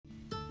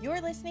You're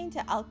listening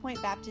to Elk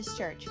Point Baptist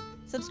Church.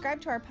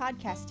 Subscribe to our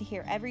podcast to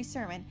hear every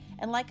sermon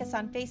and like us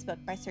on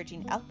Facebook by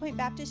searching Elk Point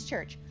Baptist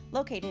Church,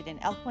 located in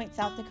Elk Point,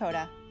 South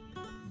Dakota.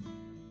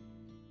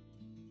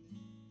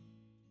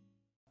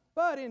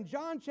 But in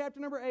John chapter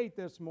number 8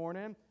 this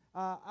morning,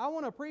 I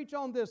want to preach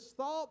on this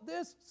thought,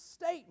 this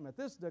statement,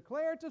 this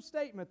declarative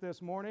statement this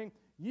morning.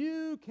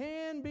 You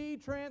can be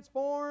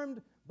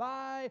transformed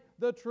by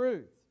the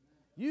truth.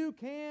 You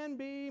can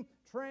be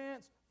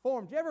transformed.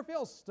 Do you ever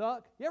feel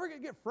stuck? You ever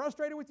get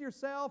frustrated with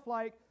yourself?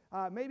 Like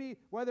maybe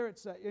whether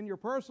it's in your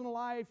personal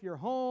life, your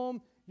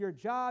home, your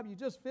job, you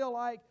just feel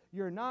like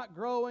you're not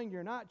growing,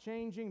 you're not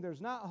changing,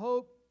 there's not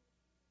hope.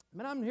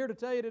 And I'm here to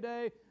tell you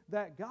today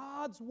that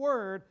God's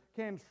Word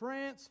can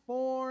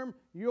transform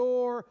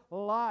your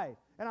life.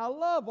 And I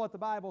love what the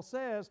Bible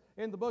says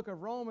in the book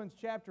of Romans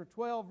chapter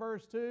 12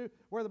 verse 2,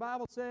 where the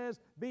Bible says,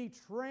 "Be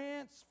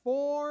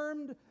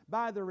transformed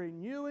by the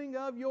renewing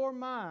of your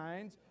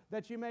minds,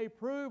 that you may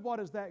prove what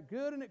is that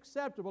good and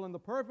acceptable and the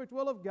perfect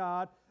will of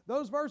God."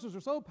 Those verses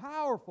are so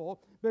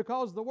powerful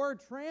because the word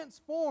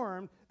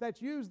transformed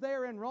that's used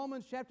there in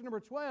Romans chapter number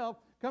 12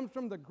 comes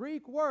from the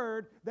Greek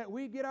word that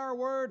we get our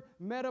word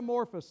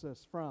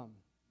metamorphosis from.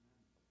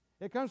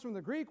 It comes from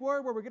the Greek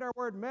word where we get our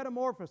word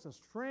metamorphosis,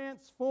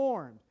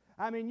 transformed.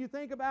 I mean, you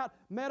think about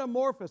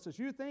metamorphosis.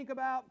 You think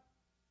about,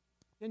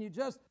 and you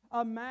just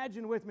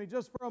imagine with me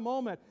just for a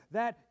moment,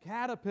 that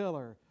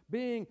caterpillar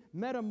being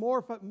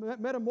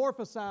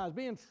metamorphosized,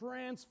 being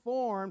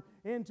transformed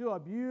into a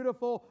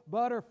beautiful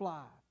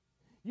butterfly.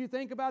 You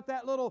think about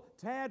that little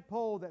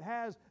tadpole that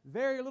has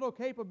very little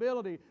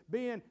capability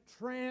being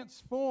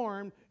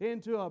transformed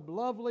into a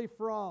lovely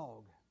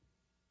frog.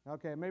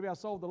 Okay, maybe I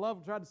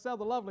tried to sell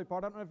the lovely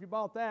part. I don't know if you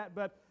bought that,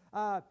 but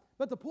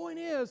the point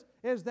is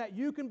that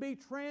you can be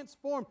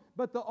transformed.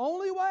 But the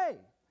only way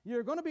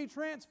you're going to be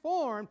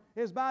transformed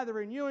is by the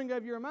renewing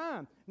of your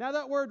mind. Now,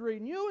 that word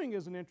renewing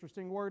is an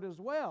interesting word as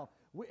well.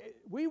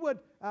 We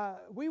would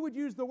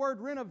use the word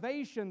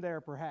renovation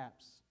there,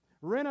 perhaps.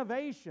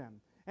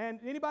 Renovation.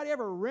 And anybody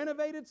ever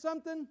renovated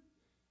something?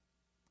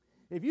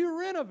 If you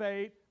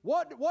renovate,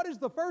 what is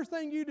the first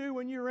thing you do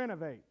when you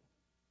renovate?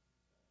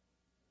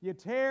 You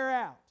tear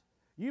out.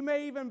 You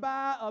may even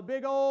buy a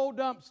big old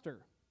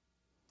dumpster.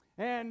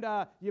 And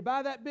you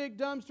buy that big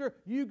dumpster,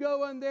 you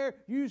go in there,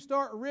 you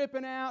start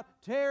ripping out,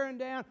 tearing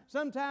down.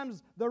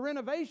 Sometimes the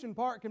renovation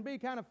part can be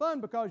kind of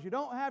fun because you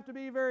don't have to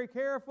be very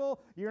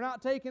careful. You're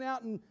not taking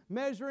out and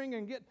measuring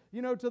and get,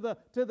 to the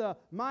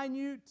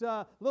minute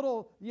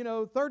little,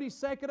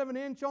 32nd of an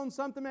inch on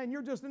something, man.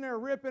 You're just in there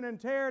ripping and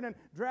tearing and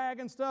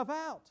dragging stuff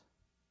out.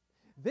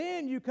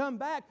 Then you come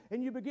back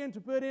and you begin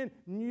to put in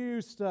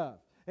new stuff.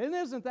 And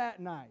isn't that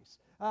nice?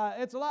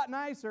 It's a lot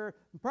nicer,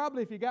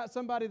 probably if you got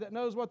somebody that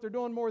knows what they're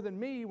doing more than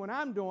me when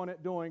I'm doing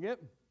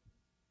it.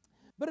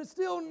 But it's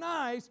still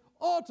nice,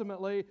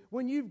 ultimately,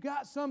 when you've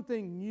got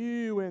something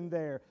new in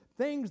there,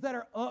 things that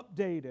are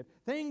updated,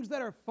 things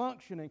that are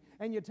functioning,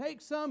 and you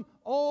take some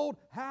old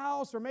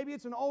house, or maybe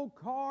it's an old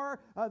car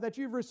that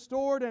you've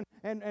restored and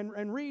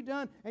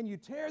redone, and you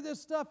tear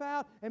this stuff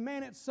out, and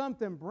man, it's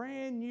something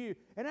brand new.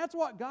 And that's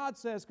what God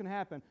says can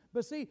happen.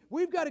 But see,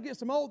 we've got to get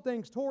some old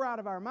things tore out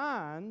of our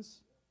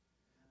minds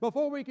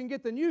before we can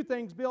get the new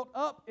things built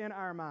up in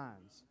our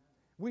minds.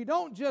 We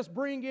don't just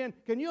bring in,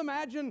 can you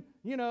imagine,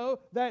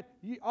 that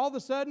all of a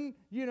sudden,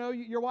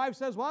 your wife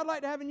says, "Well, I'd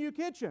like to have a new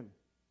kitchen."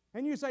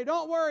 And you say,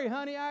 "Don't worry,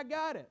 honey, I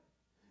got it."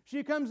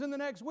 She comes in the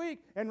next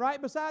week, and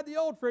right beside the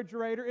old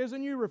refrigerator is a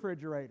new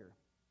refrigerator.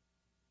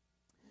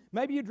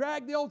 Maybe you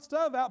drag the old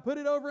stove out, put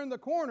it over in the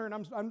corner, and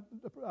I'm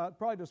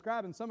probably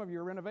describing some of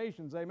your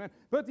renovations, amen.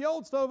 Put the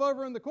old stove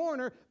over in the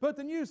corner, put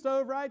the new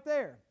stove right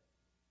there.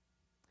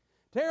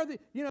 Tear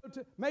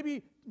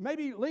maybe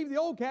leave the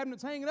old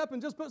cabinets hanging up and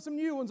just put some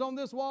new ones on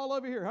this wall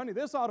over here. Honey,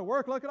 this ought to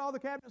work. Look at all the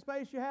cabinet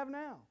space you have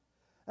now.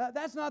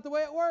 That's not the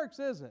way it works,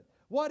 is it?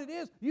 What it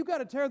is, you've got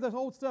to tear this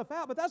old stuff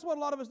out, but that's what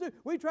a lot of us do.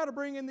 We try to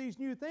bring in these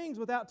new things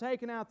without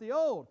taking out the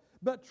old.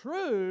 But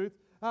truth,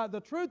 the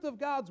truth of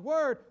God's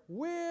Word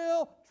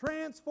will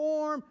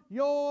transform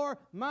your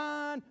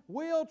mind,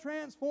 will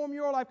transform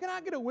your life. Can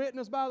I get a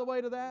witness, by the way,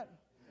 to that?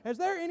 Is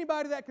there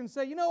anybody that can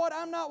say, "You know what,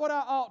 I'm not what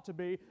I ought to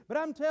be, but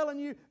I'm telling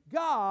you,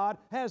 God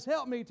has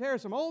helped me tear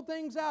some old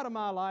things out of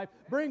my life,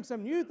 bring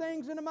some new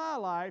things into my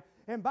life,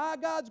 and by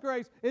God's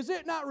grace," is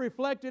it not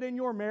reflected in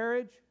your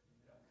marriage?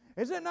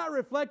 Is it not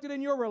reflected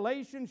in your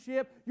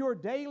relationship, your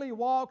daily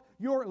walk,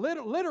 your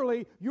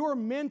literally your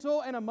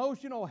mental and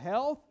emotional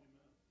health?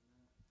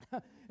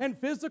 And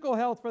physical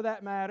health for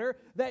that matter,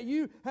 that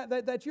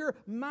your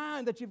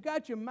mind, that you've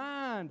got your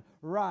mind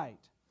right.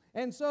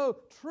 And so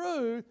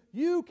truth,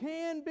 you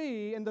can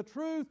be, and the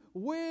truth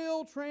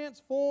will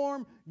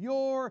transform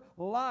your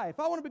life.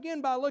 I want to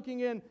begin by looking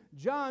in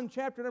John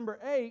chapter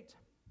number 8.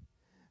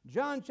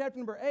 John chapter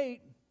number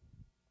 8.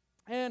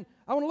 And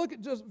I want to look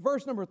at just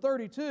verse number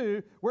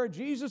 32, where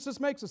Jesus just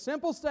makes a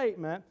simple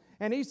statement,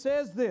 and He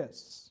says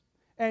this,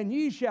 "And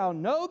ye shall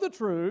know the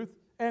truth,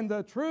 and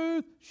the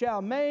truth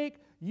shall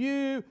make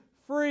you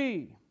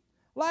free."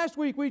 Last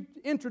week we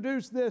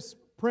introduced this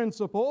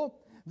principle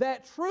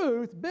that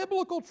truth,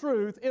 biblical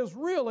truth, is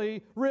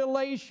really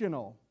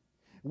relational.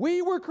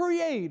 We were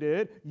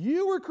created,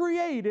 you were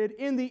created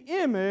in the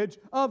image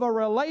of a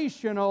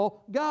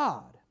relational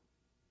God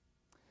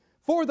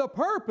for the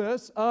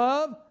purpose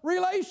of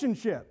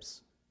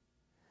relationships.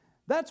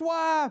 That's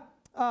why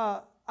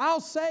I'll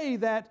say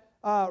that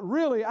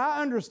really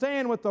I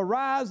understand with the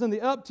rise and the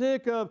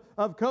uptick of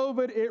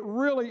COVID, it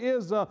really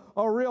is a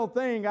real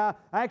thing. I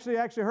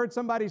actually heard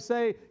somebody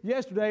say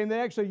yesterday, and they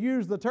actually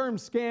used the term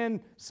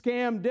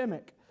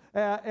scamdemic.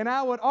 And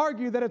I would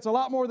argue that it's a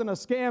lot more than a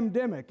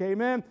scamdemic,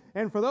 amen?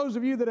 And for those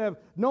of you that have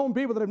known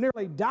people that have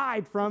nearly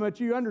died from it,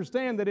 you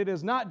understand that it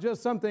is not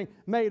just something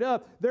made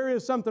up. There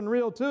is something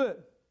real to it.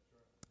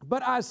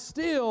 But I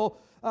still,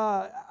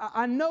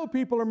 I know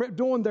people are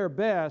doing their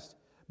best,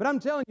 but I'm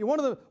telling you, one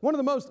of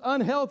the most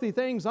unhealthy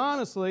things,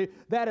 honestly,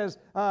 that has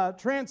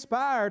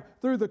transpired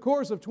through the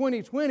course of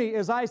 2020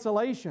 is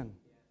isolation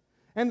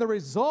and the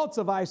results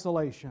of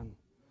isolation.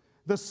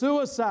 The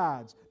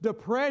suicides,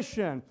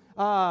 depression,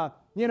 the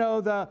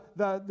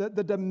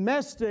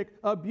domestic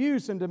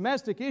abuse and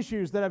domestic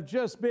issues that have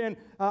just been,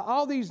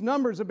 all these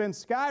numbers have been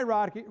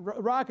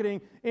skyrocketing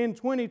in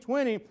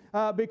 2020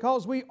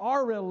 because we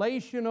are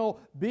relational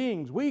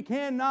beings. We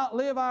cannot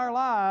live our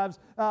lives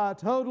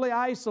totally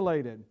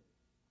isolated.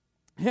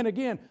 And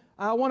again,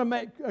 I want to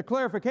make a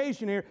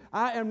clarification here.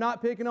 I am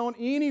not picking on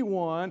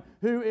anyone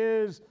who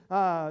is,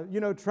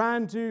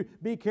 trying to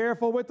be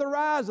careful with the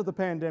rise of the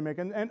pandemic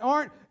and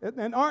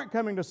aren't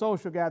coming to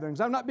social gatherings.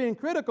 I'm not being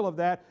critical of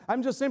that.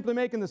 I'm just simply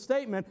making the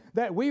statement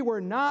that we were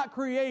not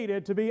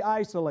created to be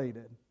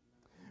isolated.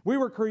 We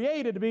were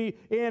created to be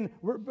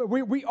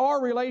we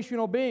are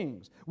relational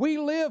beings. We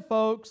live,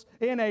 folks,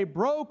 in a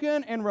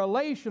broken and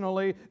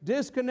relationally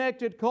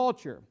disconnected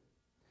culture.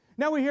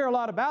 Now, we hear a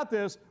lot about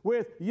this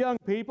with young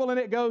people, and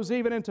it goes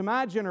even into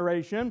my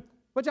generation,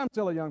 which I'm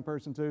still a young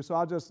person too, so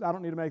I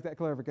don't need to make that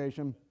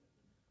clarification.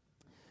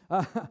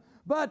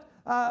 But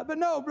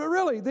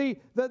really,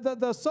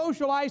 the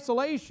social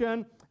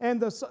isolation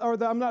and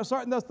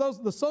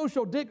the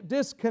social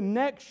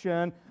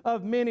disconnection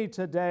of many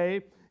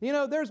today.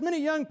 There's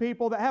many young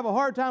people that have a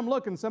hard time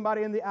looking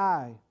somebody in the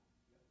eye,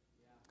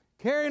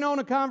 carrying on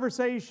a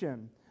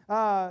conversation.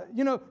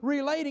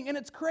 Relating, and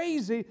it's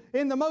crazy,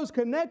 in the most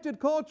connected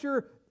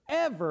culture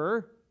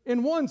ever,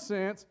 in one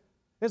sense,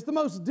 it's the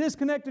most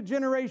disconnected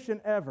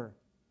generation ever.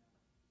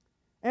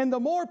 And the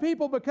more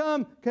people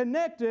become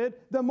connected,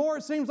 the more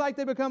it seems like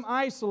they become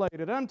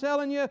isolated. I'm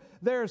telling you,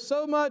 there's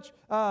so much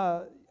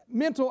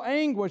mental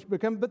anguish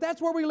but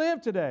that's where we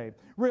live today.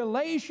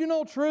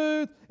 Relational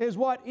truth is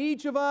what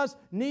each of us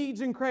needs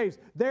and craves.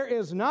 There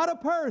is not a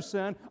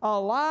person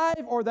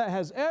alive or that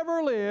has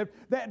ever lived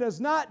that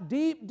does not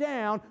deep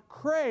down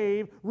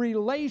crave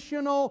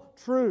relational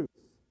truth.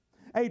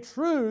 A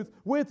truth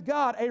with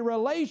God, a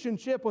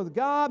relationship with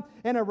God,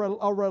 and a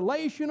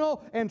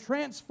relational and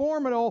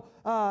transformative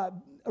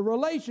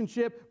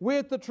relationship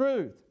with the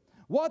truth.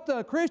 What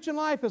the Christian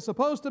life is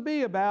supposed to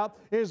be about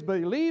is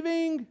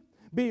believing,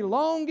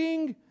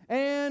 belonging,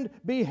 and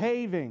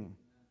behaving.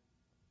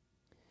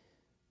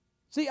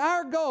 See,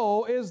 our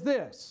goal is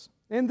this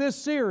in this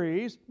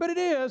series, but it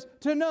is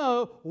to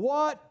know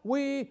what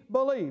we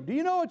believe. Do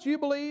you know what you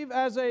believe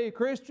as a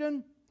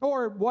Christian?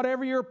 Or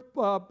whatever your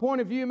point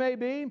of view may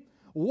be,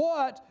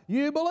 what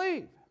you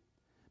believe.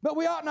 But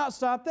we ought not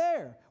stop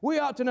there. We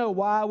ought to know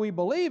why we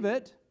believe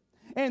it,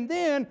 and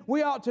then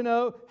we ought to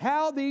know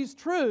how these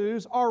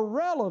truths are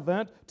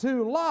relevant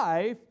to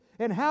life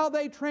and how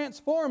they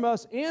transform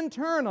us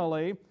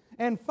internally,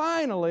 and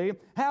finally,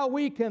 how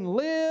we can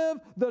live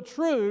the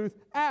truth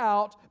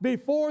out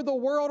before the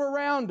world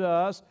around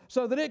us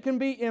so that it can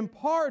be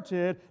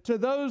imparted to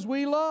those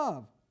we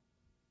love.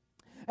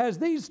 As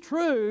these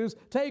truths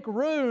take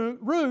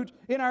root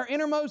in our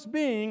innermost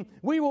being,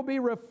 we will be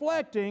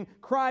reflecting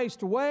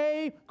Christ's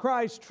way,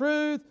 Christ's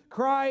truth,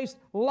 Christ's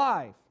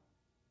life.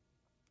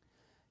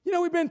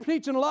 We've been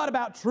preaching a lot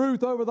about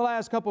truth over the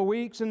last couple of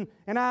weeks, and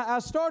I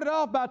started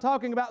off by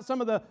talking about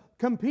some of the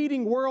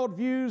competing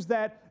worldviews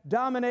that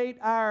dominate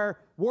our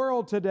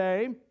world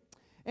today.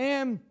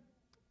 And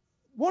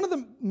one of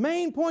the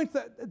main points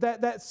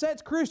that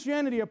sets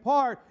Christianity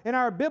apart in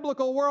our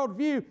biblical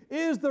worldview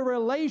is the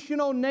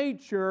relational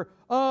nature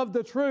of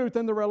the truth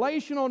and the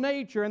relational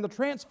nature and the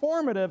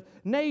transformative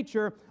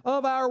nature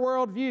of our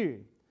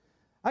worldview.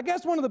 I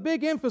guess one of the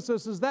big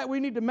emphases that we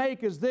need to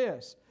make is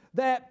this,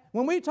 that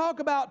when we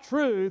talk about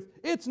truth,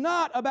 it's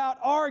not about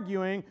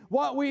arguing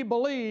what we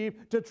believe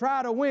to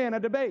try to win a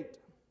debate.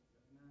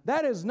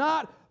 That is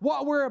not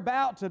what we're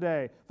about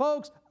today.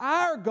 Folks,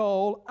 our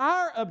goal,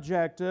 our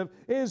objective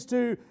is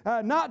to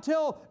not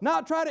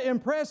try to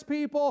impress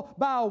people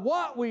by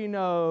what we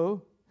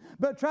know,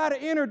 but try to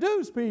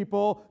introduce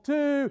people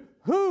to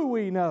who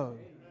we know.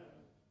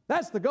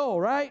 That's the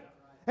goal, right?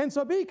 And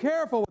so be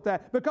careful with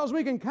that, because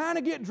we can kind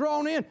of get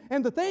drawn in.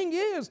 And the thing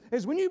is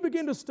when you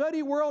begin to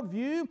study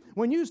worldview,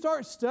 when you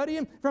start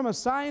studying from a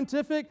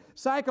scientific,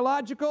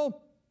 psychological,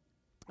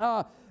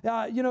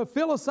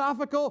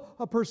 philosophical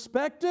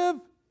perspective,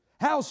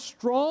 how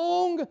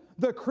strong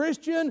the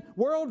Christian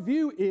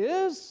worldview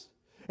is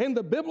and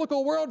the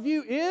biblical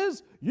worldview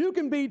is, you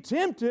can be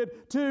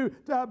tempted to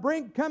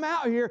come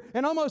out here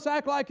and almost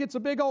act like it's a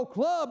big old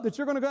club that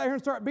you're going to go out here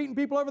and start beating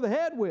people over the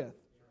head with.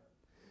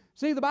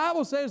 See, the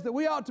Bible says that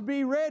we ought to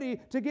be ready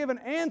to give an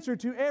answer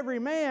to every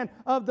man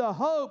of the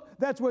hope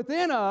that's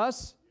within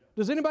us.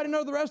 Does anybody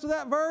know the rest of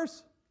that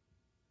verse?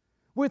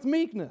 With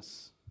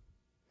meekness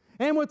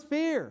and with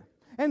fear.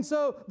 And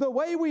so the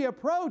way we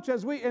approach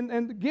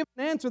and give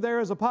an answer there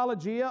is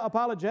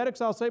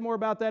apologetics. I'll say more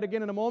about that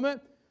again in a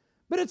moment.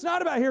 But it's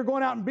not about here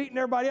going out and beating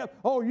everybody up.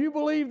 Oh, you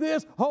believe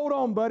this? Hold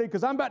on, buddy,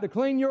 because I'm about to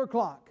clean your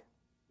clock.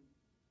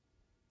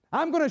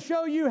 I'm going to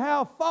show you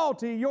how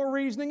faulty your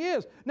reasoning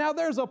is. Now,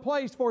 there's a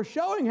place for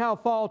showing how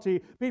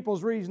faulty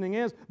people's reasoning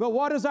is, but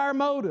what is our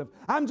motive?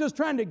 I'm just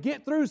trying to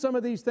get through some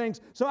of these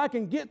things so I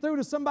can get through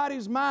to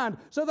somebody's mind,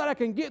 so that I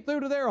can get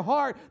through to their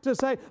heart to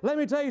say, let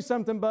me tell you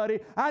something, buddy.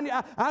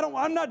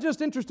 I'm not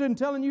just interested in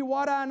telling you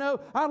what I know.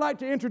 I'd like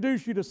to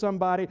introduce you to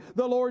somebody,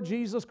 the Lord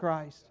Jesus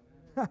Christ.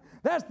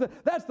 That's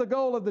the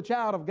goal of the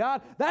child of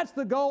God. That's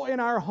the goal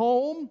in our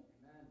home.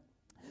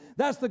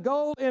 That's the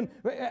goal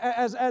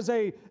as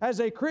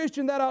a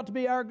Christian. That ought to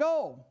be our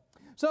goal.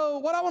 So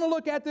what I want to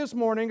look at this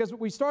morning, as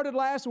we started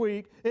last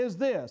week, is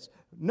this: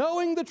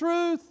 knowing the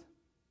truth.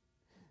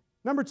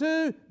 Number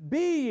 2,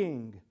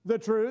 being the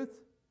truth.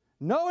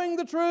 Knowing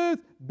the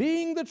truth,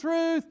 being the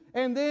truth,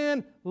 and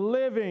then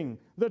living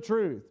the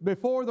truth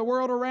before the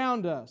world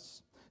around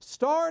us.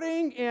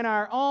 Starting in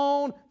our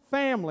own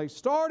family,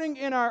 starting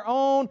in our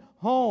own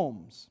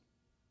homes.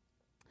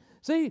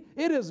 See,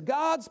 it is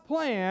God's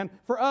plan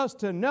for us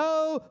to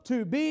know,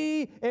 to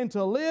be, and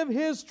to live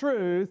His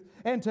truth,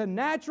 and to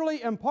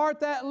naturally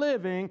impart that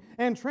living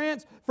and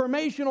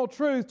transformational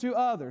truth to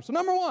others. So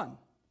number 1,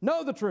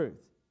 know the truth.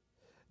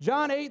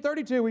 John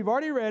 8:32, we've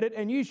already read it,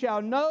 and you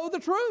shall know the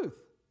truth.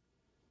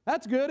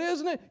 That's good,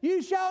 isn't it?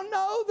 You shall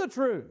know the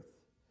truth,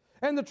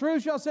 and the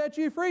truth shall set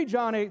you free,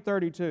 John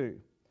 8:32.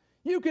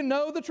 You can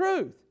know the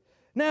truth.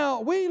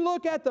 Now, we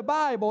look at the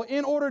Bible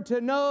in order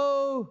to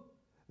know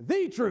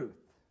the truth.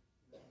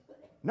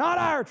 Not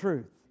our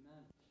truth.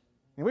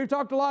 And we've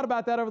talked a lot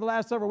about that over the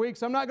last several weeks.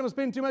 So I'm not going to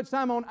spend too much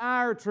time on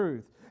our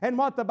truth and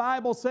what the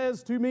Bible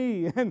says to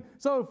me and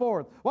so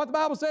forth. What the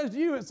Bible says to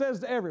you, it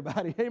says to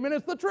everybody. Amen.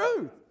 It's the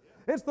truth.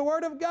 It's the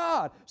Word of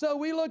God. So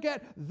we look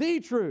at the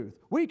truth.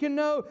 We can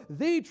know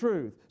the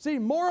truth. See,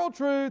 moral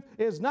truth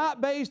is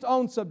not based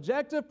on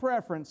subjective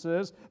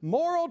preferences.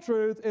 Moral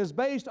truth is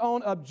based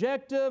on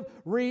objective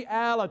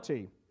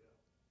reality.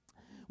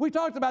 We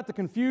talked about the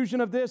confusion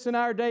of this in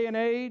our day and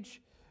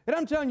age. And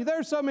I'm telling you,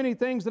 there's so many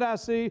things that I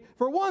see.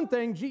 For one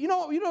thing, you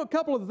know a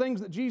couple of the things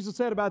that Jesus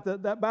said about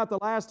the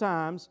last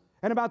times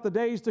and about the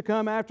days to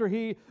come after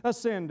He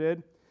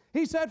ascended.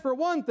 He said, for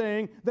one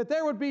thing, that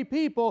there would be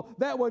people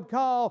that would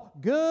call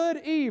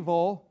good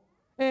evil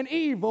and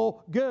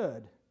evil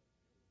good.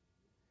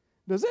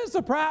 Does it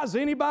surprise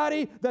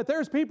anybody that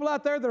there's people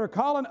out there that are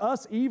calling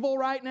us evil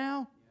right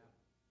now?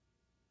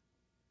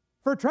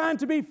 For trying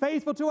to be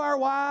faithful to our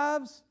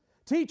wives,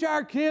 teach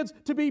our kids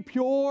to be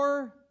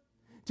pure,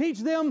 teach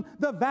them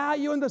the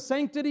value and the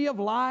sanctity of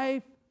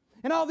life,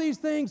 and all these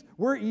things.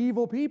 We're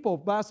evil people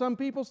by some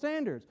people's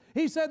standards.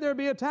 He said there'd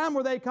be a time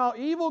where they call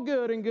evil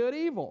good and good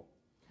evil.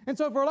 And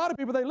so for a lot of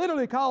people, they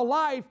literally call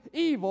life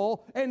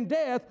evil and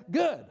death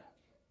good.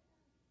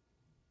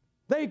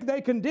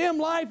 They condemn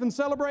life and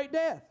celebrate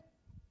death.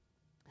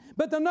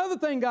 But another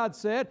thing God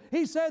said,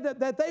 He said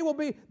that they will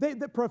be,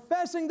 that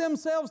professing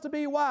themselves to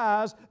be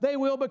wise, they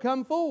will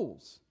become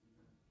fools.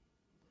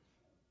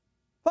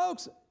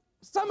 Folks,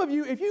 some of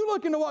you, if you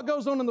look into what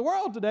goes on in the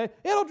world today,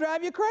 it'll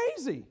drive you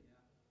crazy.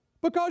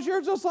 Because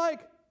you're just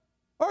like,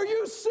 are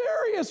you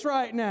serious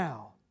right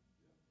now?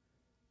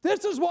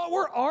 This is what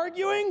we're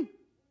arguing?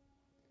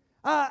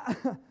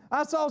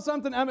 I saw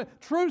something,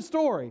 true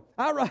story.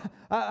 I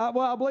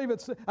believe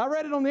I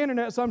read it on the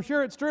internet, so I'm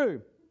sure it's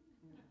true.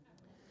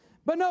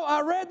 But no, I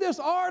read this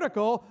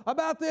article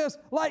about this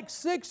like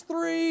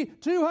 6'3",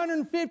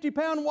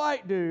 250-pound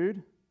white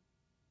dude.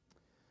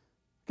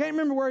 Can't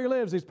remember where he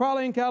lives. He's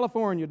probably in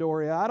California,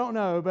 Doria. I don't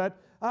know. But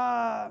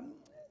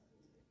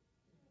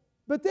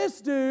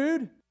this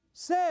dude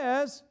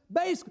says,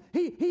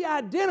 basically, he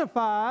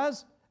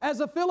identifies as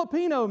a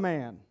Filipino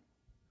man.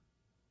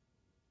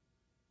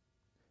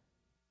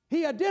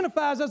 He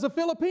identifies as a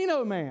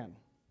Filipino man.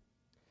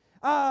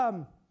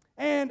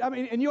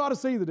 And you ought to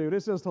see the dude.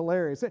 It's just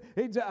hilarious. I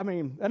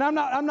don't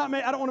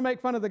want to make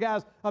fun of the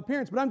guy's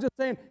appearance, but I'm just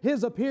saying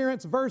his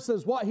appearance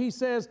versus what he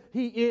says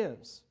he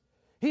is.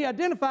 He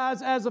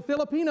identifies as a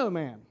Filipino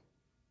man,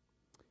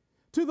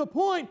 to the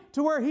point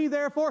to where he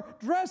therefore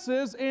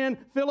dresses in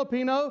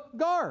Filipino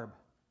garb.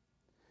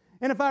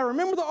 And if I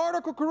remember the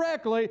article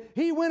correctly,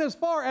 he went as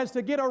far as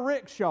to get a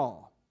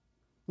rickshaw.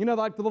 You know,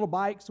 like the little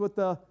bikes with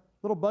the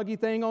little buggy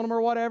thing on them or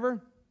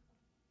whatever.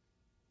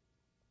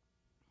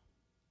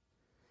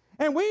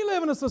 And we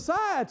live in a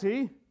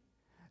society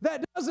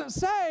that doesn't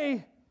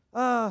say,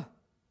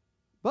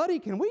 buddy,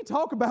 can we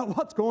talk about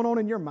what's going on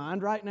in your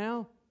mind right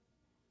now?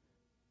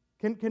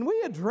 Can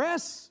we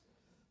address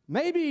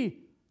maybe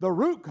the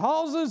root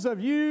causes of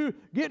you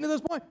getting to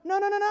this point?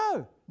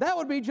 No. That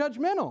would be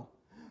judgmental.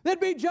 It'd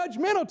be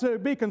judgmental to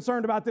be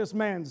concerned about this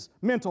man's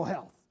mental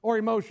health or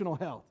emotional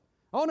health.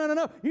 Oh,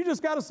 no. You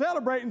just got to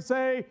celebrate and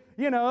say,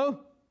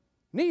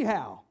 ni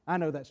hao. I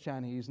know that's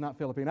Chinese, not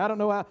Filipino. I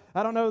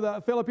don't know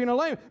the Filipino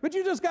language. But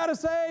you just got to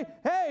say,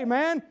 hey,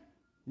 man,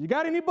 you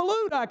got any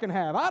balut I can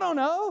have? I don't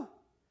know.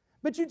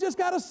 But you just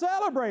got to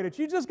celebrate it.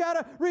 You just got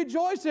to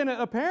rejoice in it,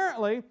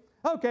 apparently.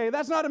 Okay,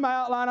 that's not in my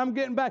outline. I'm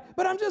getting back.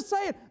 But I'm just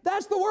saying,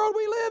 that's the world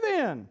we live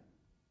in.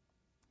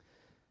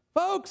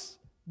 Folks,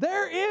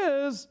 there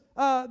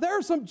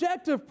are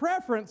subjective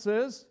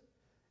preferences.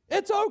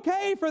 It's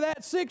okay for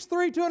that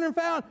 6'3",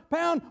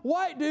 200-pound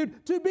white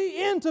dude to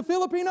be into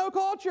Filipino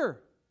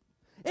culture.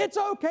 It's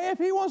okay if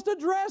he wants to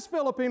dress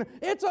Filipino.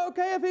 It's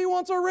okay if he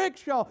wants a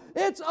rickshaw.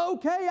 It's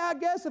okay, I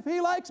guess, if he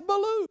likes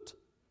balut.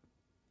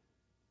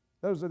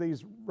 Those are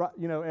these,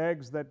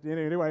 eggs that,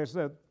 anyway, it's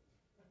an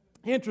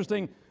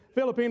interesting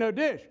Filipino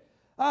dish.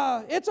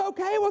 It's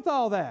okay with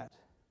all that.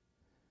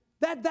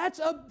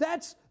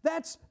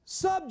 That's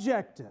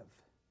subjective.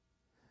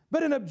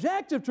 But an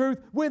objective truth,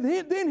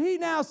 then he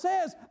now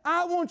says,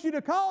 I want you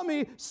to call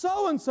me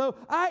so-and-so.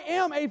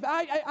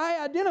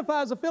 I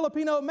identify as a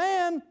Filipino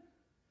man.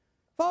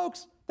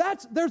 Folks,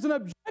 there's an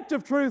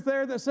objective truth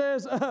there that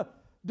says,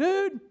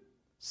 dude,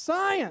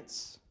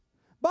 science,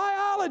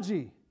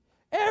 biology,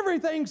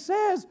 everything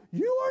says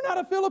you are not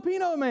a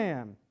Filipino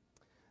man.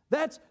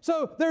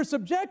 So there's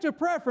subjective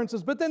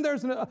preferences, but then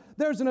there's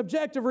an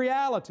objective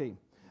reality.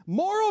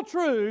 Moral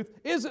truth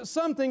isn't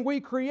something we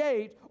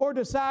create or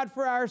decide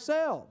for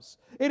ourselves.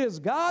 It is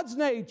God's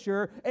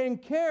nature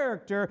and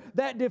character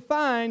that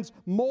defines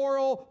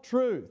moral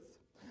truth.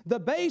 The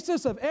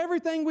basis of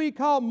everything we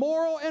call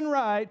moral and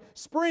right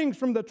springs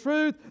from the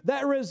truth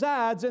that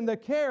resides in the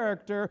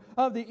character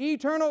of the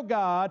eternal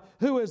God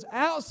who is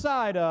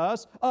outside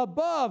us,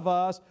 above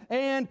us,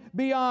 and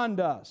beyond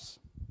us.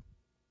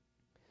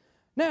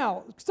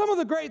 Now, some of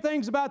the great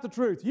things about the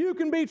truth. You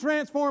can be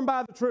transformed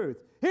by the truth.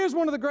 Here's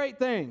one of the great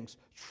things.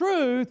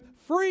 Truth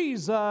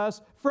frees us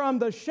from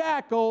the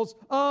shackles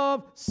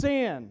of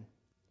sin.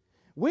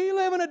 We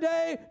live in a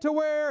day to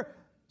where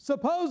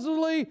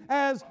supposedly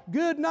as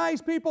good,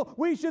 nice people,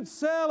 we should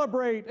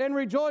celebrate and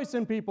rejoice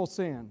in people's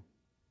sin.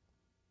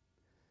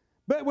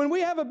 But when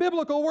we have a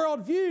biblical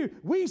worldview,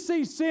 we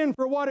see sin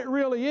for what it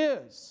really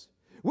is.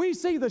 We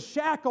see the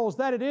shackles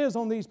that it is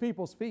on these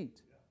people's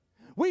feet.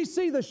 We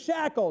see the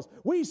shackles.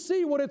 We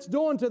see what it's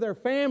doing to their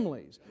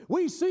families.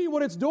 We see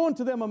what it's doing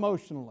to them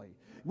emotionally.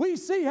 We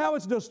see how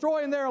it's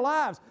destroying their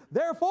lives.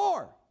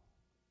 Therefore,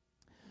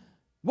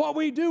 what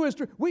we do is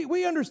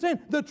we understand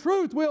the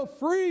truth will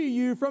free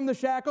you from the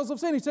shackles of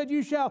sin. He said,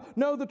 you shall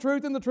know the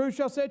truth, and the truth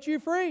shall set you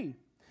free.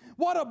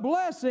 What a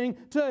blessing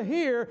to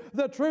hear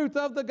the truth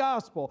of the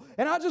gospel.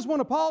 And I just want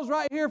to pause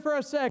right here for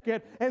a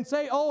second and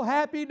say, oh,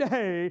 happy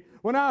day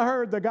when I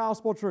heard the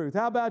gospel truth.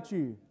 How about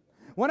you?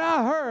 When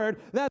I heard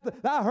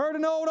I heard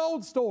an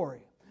old story,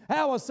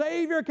 how a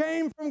Savior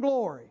came from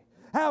glory,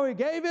 how He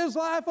gave His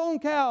life on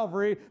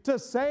Calvary to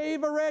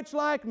save a wretch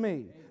like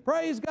me.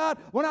 Praise God.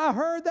 When I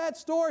heard that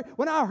story,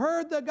 when I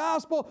heard the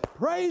gospel,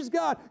 praise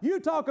God. You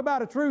talk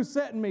about a truth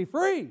setting me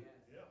free.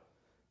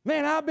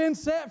 Man, I've been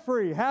set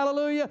free.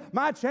 Hallelujah.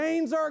 My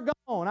chains are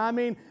gone. I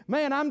mean,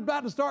 man, I'm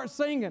about to start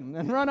singing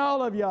and run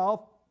all of you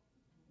off.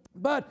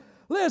 But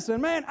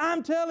listen, man,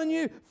 I'm telling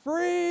you,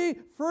 free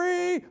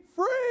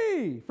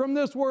from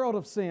this world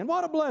of sin.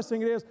 What a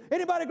blessing it is.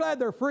 Anybody glad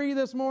they're free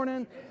this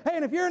morning? Hey,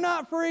 and if you're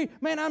not free,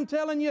 man, I'm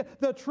telling you,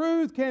 the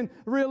truth can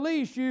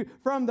release you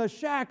from the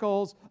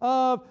shackles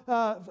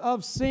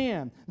of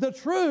sin. The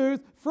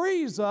truth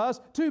frees us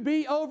to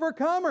be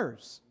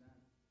overcomers.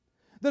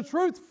 The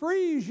truth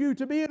frees you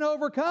to be an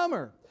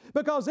overcomer.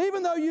 Because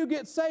even though you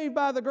get saved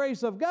by the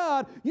grace of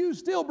God, you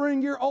still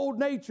bring your old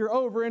nature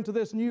over into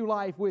this new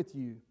life with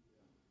you.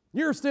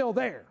 You're still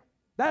there.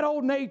 That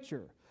old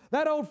nature,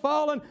 that old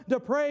fallen,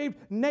 depraved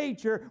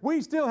nature,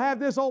 we still have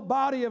this old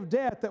body of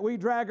death that we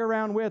drag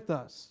around with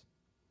us.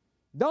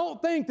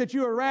 Don't think that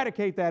you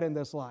eradicate that in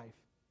this life.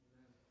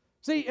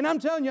 See, and I'm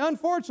telling you,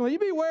 unfortunately, you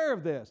be aware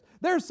of this.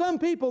 There's some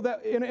people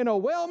that, in a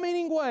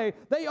well-meaning way,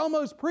 they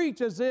almost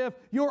preach as if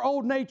your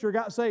old nature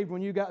got saved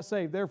when you got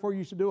saved. Therefore,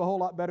 you should do a whole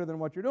lot better than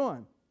what you're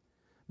doing.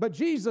 But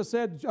Jesus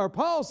said, or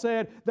Paul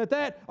said,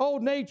 that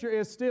old nature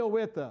is still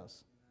with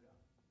us.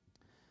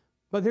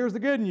 But here's the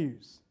good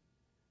news.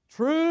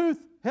 Truth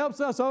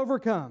helps us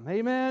overcome.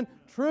 Amen?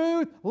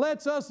 Truth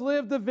lets us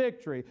live the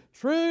victory.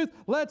 Truth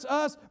lets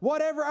us,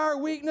 whatever our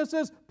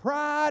weaknesses,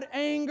 pride,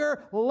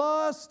 anger,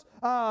 lust,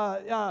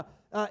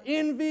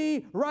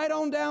 envy, right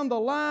on down the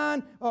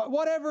line,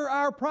 whatever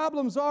our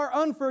problems are,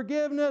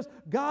 unforgiveness,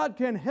 God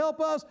can help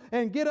us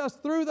and get us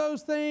through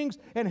those things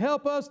and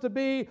help us to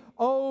be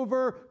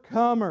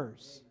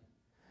overcomers.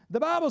 The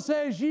Bible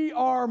says ye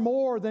are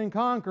more than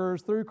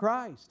conquerors through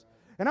Christ.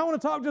 And I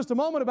want to talk just a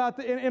moment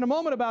in a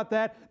moment about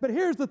that. But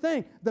here's the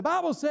thing. The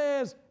Bible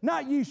says,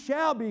 not ye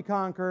shall be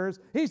conquerors.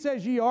 He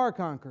says ye are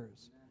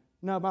conquerors.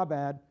 No, my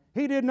bad.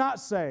 He did not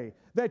say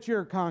that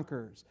you're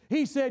conquerors.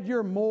 He said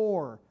you're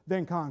more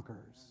than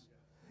conquerors.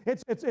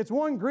 It's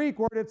one Greek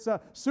word. It's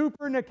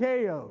super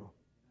Nikeo.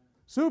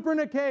 Super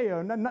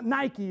Nikeo.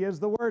 Nike is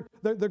the word,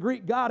 the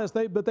Greek goddess,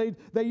 but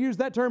they use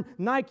that term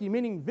Nike,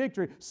 meaning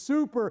victory.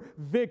 Super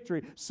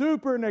victory.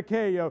 Super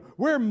Nikeo.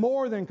 We're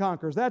more than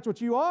conquerors. That's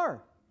what you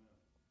are.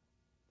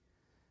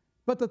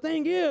 But the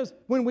thing is,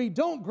 when we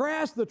don't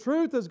grasp the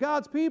truth as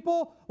God's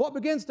people, what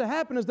begins to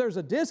happen is there's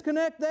a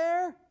disconnect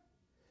there.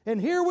 And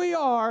here we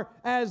are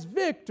as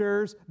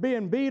victors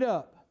being beat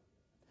up.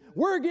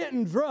 We're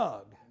getting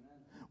drugged.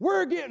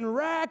 We're getting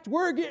racked.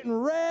 We're getting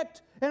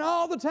wrecked. And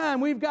all the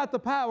time we've got the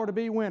power to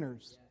be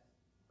winners.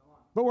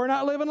 But we're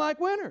not living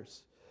like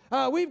winners.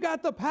 We've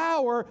got the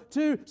power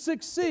to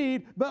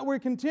succeed, but we're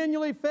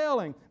continually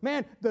failing.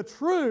 Man, the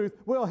truth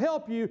will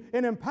help you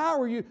and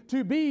empower you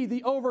to be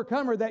the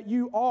overcomer that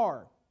you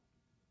are.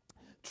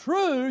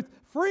 Truth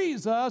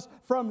frees us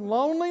from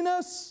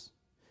loneliness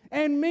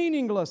and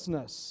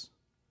meaninglessness.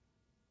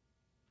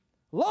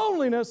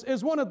 Loneliness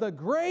is one of the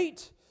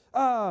great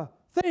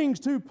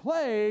things to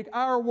plague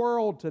our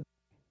world today.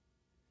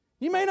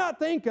 You may not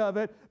think of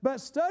it,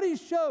 but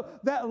studies show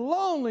that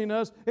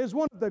loneliness is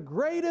one of the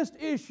greatest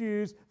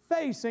issues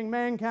facing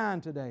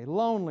mankind today.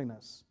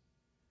 Loneliness.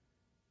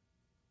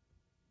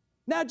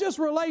 Now just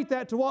relate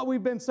that to what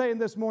we've been saying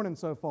this morning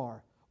so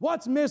far.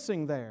 What's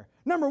missing there?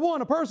 Number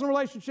one, a personal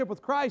relationship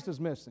with Christ is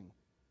missing.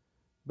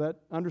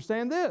 But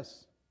understand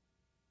this.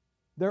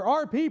 There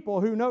are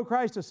people who know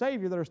Christ as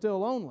Savior that are still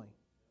lonely.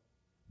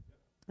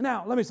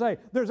 Now, let me say,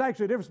 there's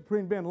actually a difference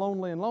between being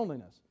lonely and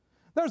loneliness.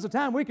 There's a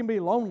time we can be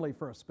lonely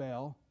for a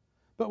spell,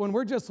 but when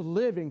we're just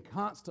living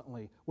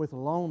constantly with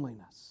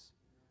loneliness,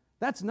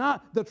 that's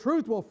not, the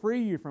truth will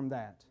free you from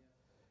that.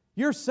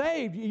 You're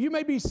saved. You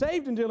may be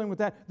saved in dealing with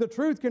that. The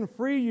truth can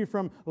free you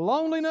from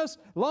loneliness,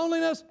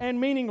 and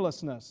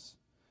meaninglessness.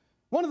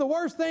 One of the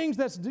worst things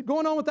that's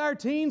going on with our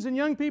teens and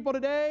young people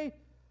today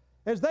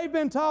is they've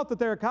been taught that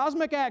they're a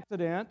cosmic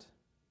accident.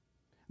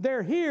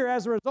 They're here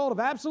as a result of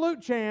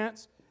absolute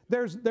chance.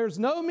 There's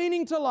no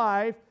meaning to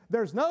life.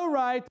 There's no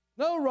right,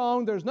 no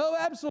wrong, there's no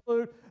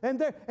absolute,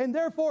 and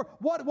therefore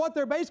what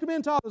they're basically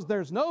being taught is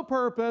there's no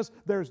purpose,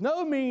 there's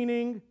no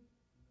meaning.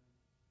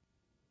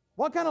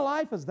 What kind of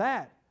life is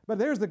that? But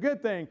here's the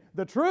good thing.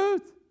 The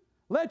truth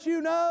lets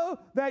you know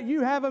that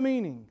you have a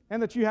meaning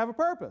and that you have a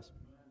purpose.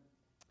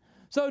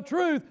 So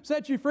truth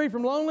sets you free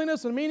from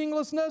loneliness and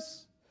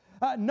meaninglessness.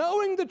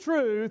 Knowing the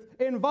truth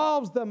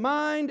involves the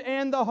mind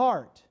and the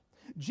heart.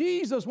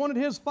 Jesus wanted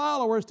His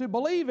followers to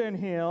believe in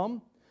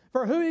Him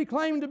for who He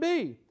claimed to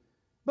be.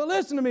 But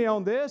listen to me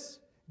on this.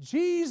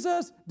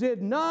 Jesus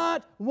did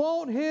not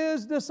want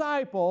His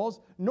disciples,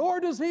 nor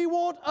does He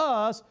want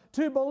us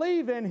to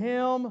believe in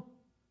Him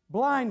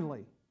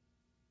blindly.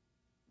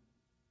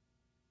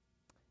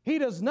 He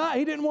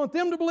didn't want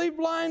them to believe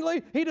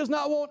blindly. He does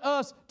not want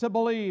us to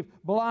believe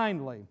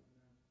blindly.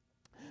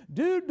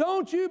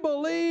 Don't you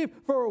believe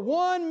for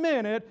 1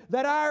 minute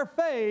that our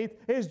faith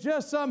is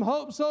just some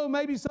hope so,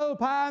 maybe so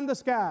pie in the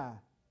sky.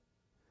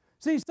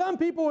 See, some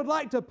people would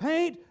like to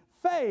paint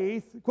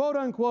faith, quote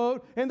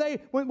unquote, and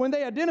when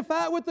they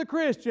identify it with the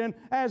Christian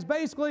as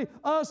basically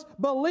us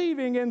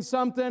believing in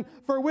something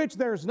for which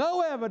there's no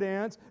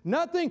evidence,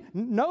 nothing,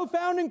 no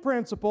founding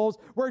principles.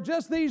 We're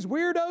just these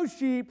weirdo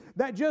sheep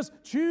that just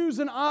choose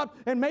and opt,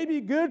 and may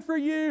be good for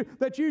you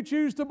that you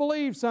choose to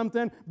believe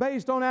something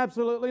based on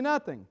absolutely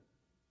nothing.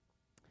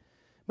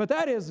 But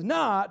that is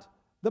not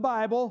the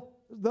Bible,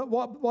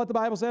 what the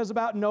Bible says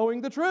about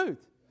knowing the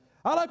truth.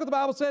 I like what the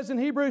Bible says in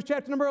Hebrews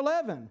chapter number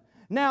 11.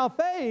 Now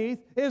faith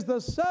is the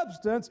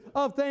substance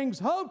of things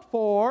hoped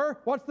for.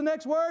 What's the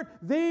next word?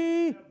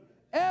 The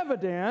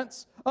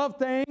evidence of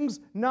things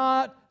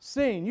not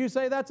seen. You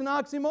say that's an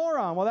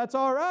oxymoron. Well, that's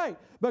all right,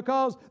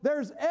 because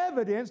there's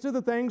evidence to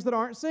the things that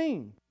aren't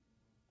seen.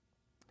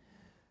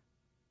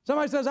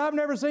 Somebody says, I've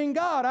never seen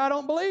God. I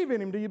don't believe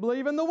in Him. Do you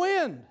believe in the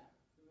wind?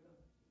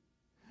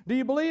 Do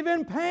you believe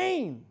in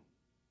pain?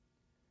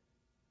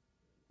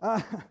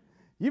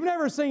 You've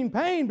never seen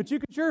pain, but you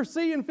can sure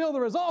see and feel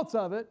the results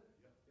of it.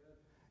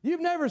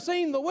 You've never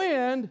seen the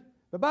wind,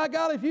 but by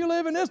God, if you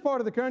live in this part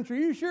of the country,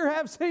 you sure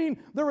have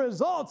seen the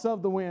results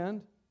of the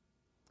wind.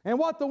 And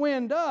what the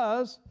wind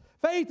does,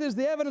 faith is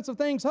the evidence of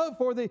things hoped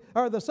for,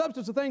 or the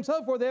substance of things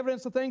hoped for, the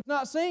evidence of things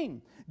not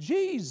seen.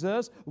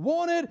 Jesus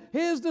wanted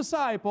His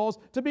disciples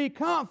to be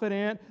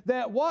confident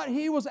that what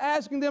He was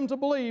asking them to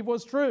believe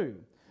was true.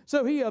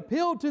 So He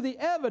appealed to the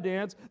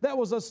evidence that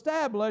was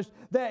established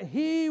that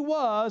He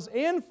was,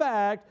 in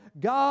fact,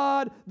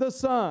 God the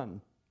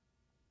Son.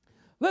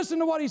 Listen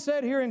to what He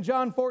said here in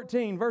John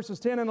 14, verses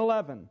 10 and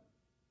 11.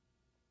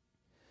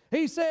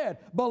 He said,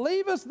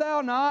 Believest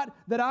thou not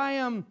that I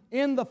am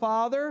in the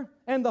Father,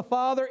 and the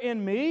Father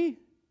in me?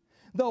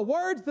 The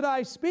words that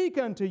I speak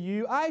unto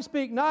you, I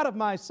speak not of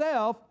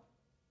myself,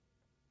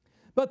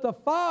 but the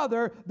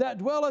Father that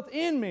dwelleth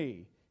in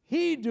me,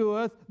 He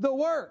doeth the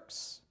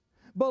works.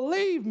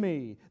 Believe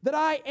me that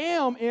I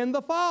am in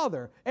the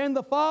Father, and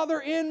the Father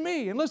in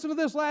me. And listen to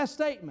this last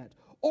statement.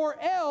 or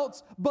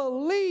else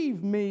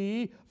believe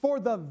me for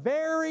the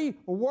very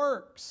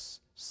work's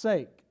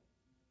sake.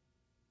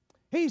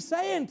 He's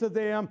saying to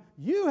them,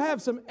 you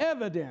have some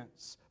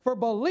evidence for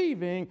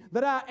believing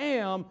that I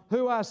am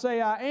who I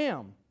say I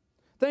am.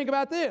 Think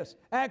about this.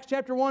 Acts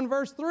chapter 1,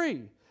 verse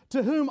 3.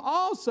 To whom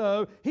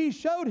also he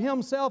showed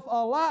himself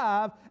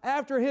alive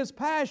after his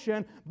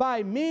passion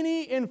by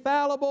many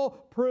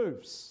infallible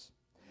proofs,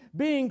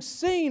 being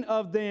seen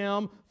of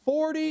them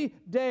 40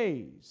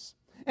 days,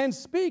 and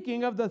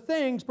speaking of the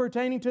things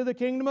pertaining to the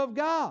kingdom of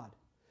God.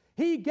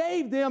 He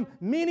gave them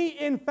many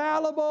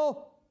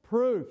infallible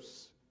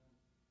proofs.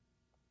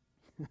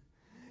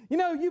 You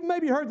know, you've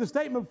maybe heard the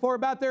statement before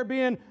about there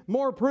being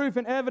more proof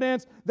and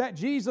evidence that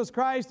Jesus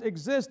Christ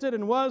existed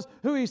and was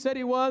who He said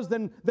He was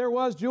than there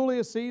was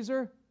Julius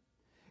Caesar.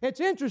 It's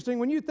interesting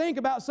when you think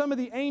about some of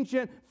the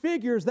ancient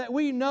figures that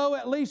we know,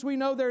 at least we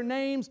know their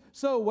names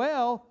so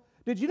well.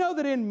 Did you know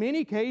that in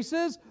many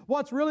cases,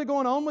 what's really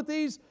going on with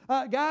these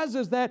guys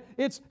is that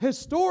it's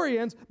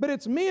historians, but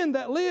it's men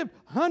that lived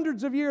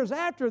hundreds of years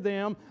after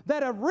them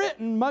that have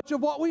written much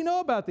of what we know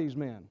about these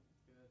men.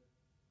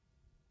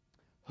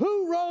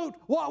 Who wrote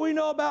what we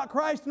know about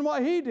Christ and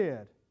what He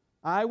did?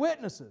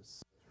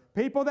 Eyewitnesses.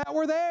 People that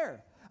were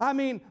there. I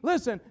mean,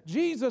 listen,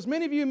 Jesus,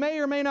 many of you may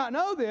or may not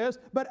know this,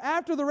 but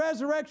after the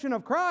resurrection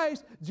of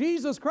Christ,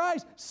 Jesus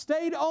Christ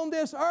stayed on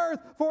this earth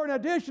for an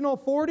additional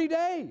 40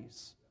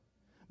 days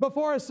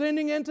before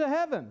ascending into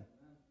heaven.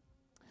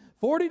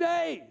 40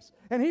 days.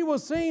 And He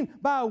was seen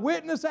by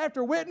witness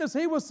after witness.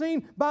 He was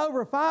seen by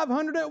over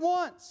 500 at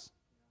once.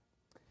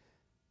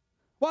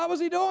 Why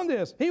was He doing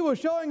this? He was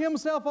showing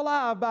Himself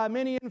alive by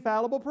many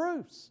infallible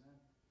proofs.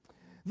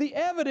 The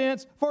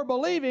evidence for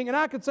believing, and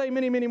I could say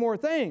many, many more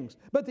things,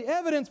 but the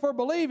evidence for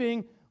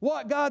believing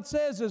what God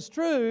says is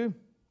true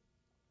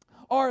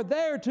are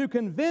there to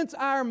convince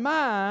our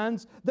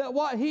minds that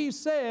what He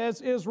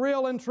says is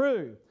real and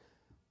true.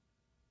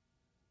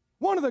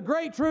 One of the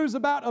great truths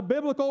about a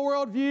biblical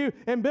worldview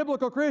and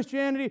biblical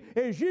Christianity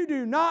is you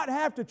do not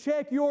have to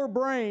check your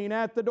brain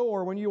at the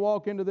door when you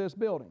walk into this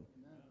building.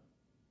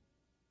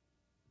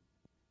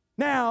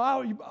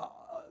 Now,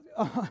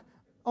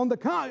 on the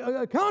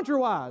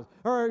contrawise,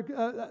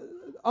 or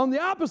on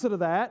the opposite of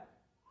that,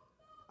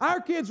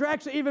 our kids are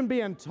actually even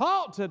being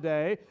taught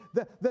today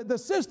that the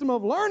system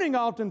of learning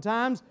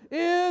oftentimes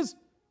is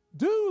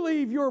do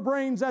leave your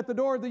brains at the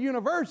door of the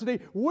university.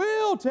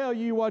 We'll tell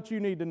you what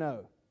you need to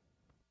know.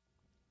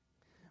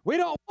 We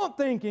don't want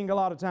thinking a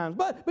lot of times,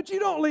 but you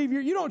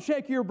don't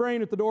check your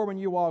brain at the door when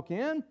you walk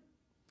in.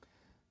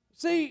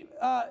 See,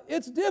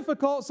 it's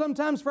difficult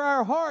sometimes for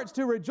our hearts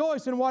to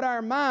rejoice in what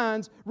our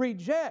minds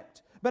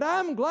reject. But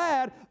I'm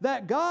glad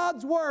that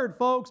God's Word,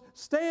 folks,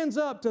 stands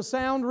up to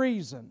sound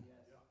reason.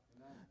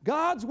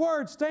 God's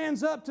Word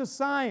stands up to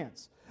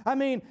science. I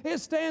mean, it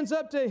stands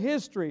up to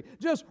history.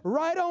 Just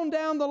right on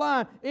down the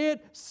line,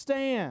 it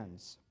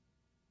stands.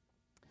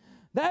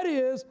 That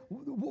is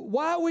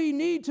why we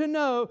need to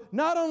know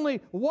not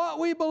only what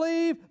we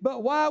believe,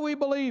 but why we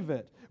believe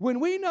it. When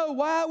we know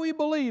why we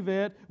believe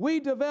it, we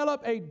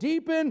develop a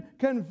deepened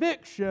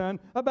conviction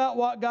about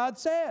what God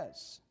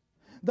says.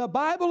 The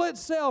Bible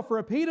itself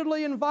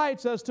repeatedly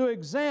invites us to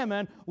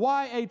examine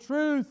why a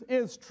truth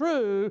is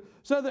true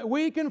so that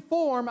we can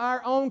form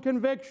our own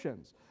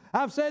convictions.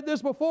 I've said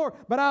this before,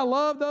 but I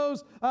love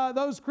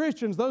those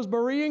Christians, those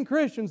Berean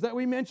Christians that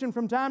we mention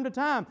from time to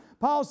time.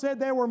 Paul said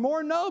they were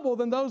more noble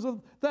than those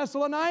of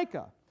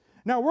Thessalonica.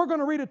 Now, we're going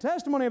to read a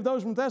testimony of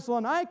those from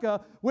Thessalonica,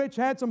 which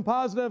had some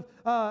positive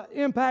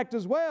impact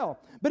as well.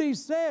 But he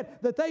said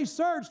that they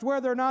searched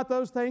whether or not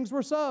those things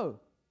were so.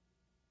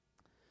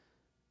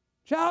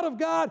 Child of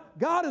God,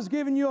 God has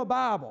given you a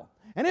Bible.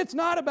 And it's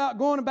not about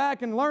going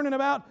back and learning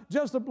about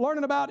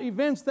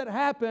events that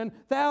happened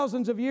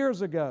thousands of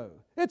years ago.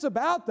 It's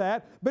about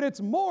that, but it's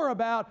more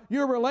about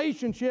your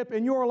relationship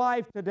in your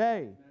life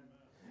today.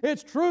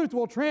 Its truth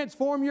will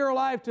transform your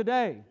life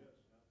today.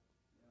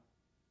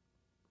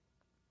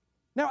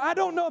 Now, I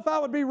don't know if I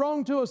would be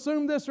wrong to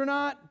assume this or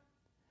not,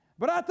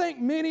 but I think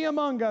many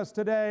among us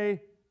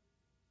today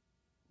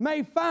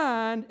may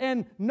find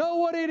and know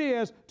what it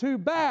is to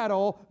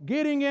battle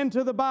getting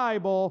into the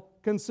Bible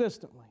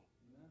consistently.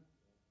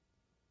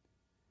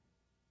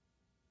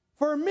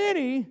 For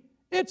many,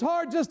 it's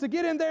hard just to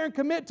get in there and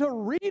commit to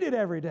read it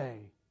every day,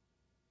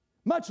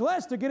 much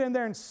less to get in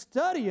there and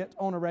study it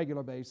on a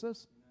regular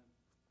basis.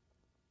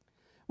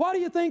 Why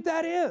do you think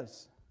that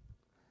is?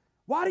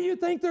 Why do you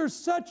think there's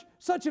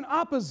such an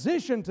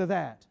opposition to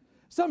that?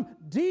 Some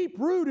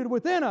deep-rooted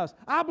within us.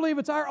 I believe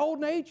it's our old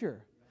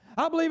nature.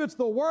 I believe it's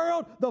the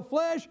world, the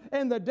flesh,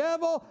 and the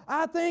devil.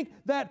 I think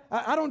that,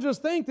 I don't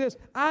just think this,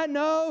 I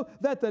know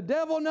that the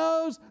devil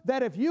knows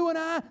that if you and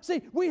I,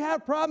 see, we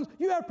have problems.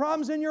 You have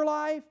problems in your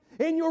life,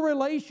 in your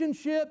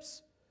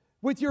relationships,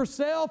 with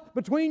yourself,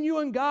 between you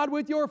and God,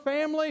 with your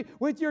family,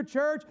 with your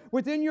church,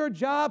 within your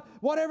job,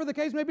 whatever the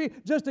case may be,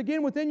 just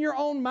again within your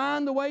own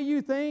mind, the way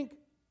you think.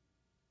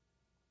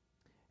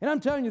 And I'm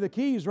telling you, the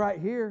key is right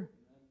here.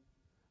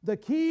 The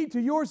key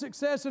to your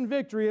success and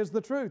victory is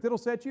the truth. It'll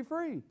set you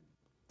free.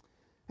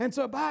 And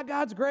so by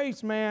God's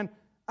grace, man,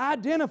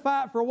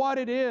 identify it for what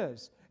it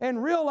is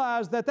and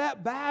realize that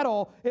that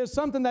battle is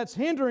something that's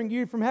hindering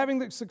you from having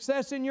the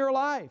success in your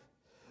life.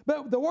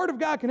 But the Word of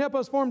God can help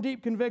us form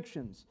deep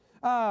convictions.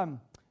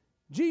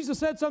 Jesus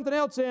said something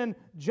else in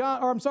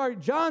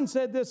John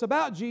said this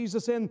about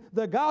Jesus in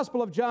the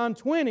Gospel of John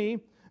 20,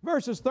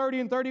 verses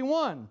 30 and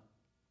 31.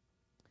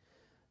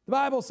 The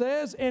Bible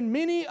says, "And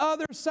many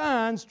other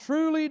signs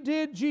truly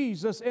did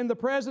Jesus in the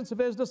presence of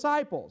His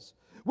disciples,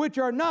 which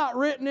are not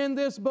written in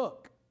this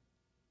book."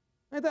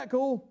 Ain't that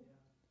cool?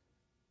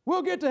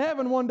 We'll get to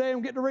heaven one day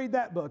and get to read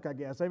that book, I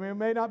guess. I mean, it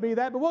may not be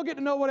that, but we'll get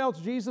to know what else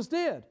Jesus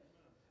did.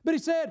 But He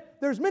said,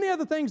 there's many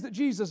other things that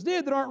Jesus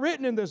did that aren't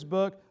written in this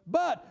book,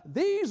 but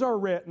these are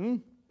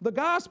written, the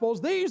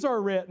Gospels, these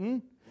are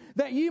written,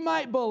 that you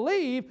might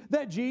believe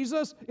that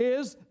Jesus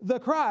is the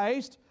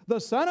Christ, the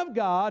Son of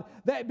God,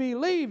 that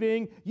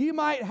believing you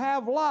might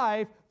have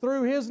life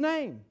through His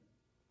name.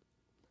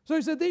 So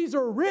He said, these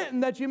are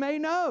written that you may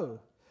know.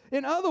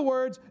 In other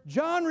words,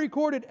 John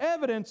recorded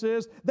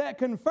evidences that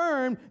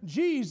confirmed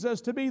Jesus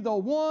to be the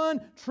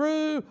one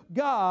true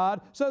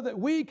God so that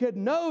we could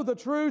know the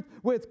truth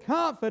with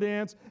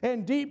confidence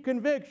and deep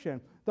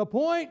conviction. The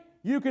point,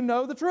 you can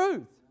know the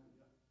truth.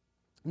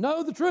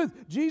 Know the truth.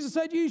 Jesus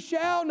said, "You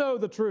shall know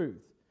the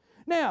truth."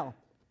 Now,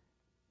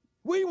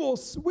 we will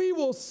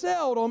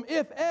seldom,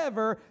 if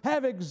ever,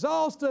 have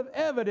exhaustive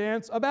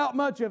evidence about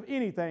much of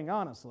anything,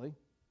 honestly.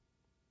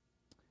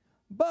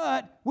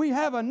 But we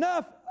have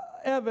enough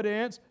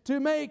evidence to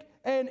make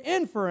an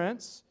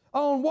inference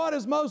on what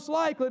is most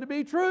likely to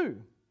be true.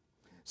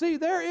 See,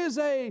 there is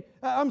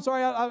I'm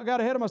sorry, I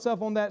got ahead of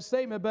myself on that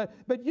statement,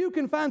 but you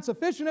can find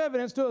sufficient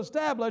evidence to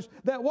establish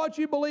that what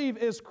you believe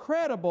is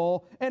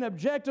credible and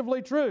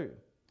objectively true.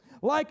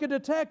 Like a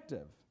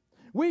detective,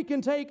 we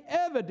can take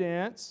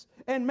evidence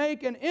and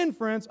make an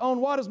inference on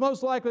what is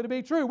most likely to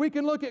be true. We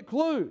can look at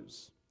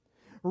clues.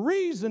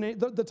 Reasoning,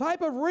 the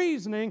type of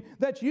reasoning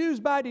that's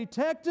used by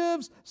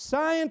detectives,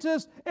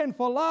 scientists, and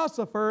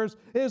philosophers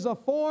is a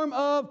form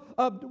of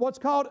what's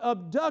called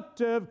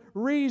abductive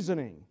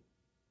reasoning.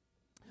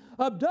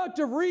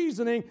 Abductive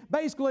reasoning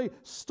basically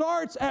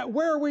starts at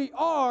where we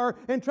are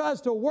and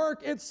tries to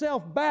work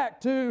itself back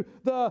to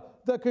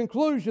the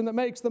conclusion that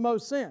makes the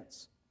most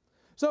sense.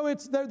 So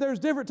there's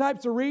different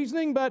types of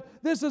reasoning, but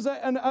this is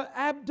an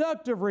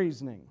abductive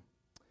reasoning.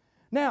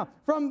 Now,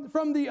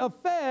 from the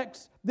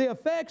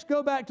effects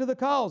go back to the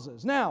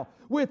causes. Now,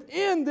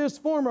 within this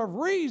form of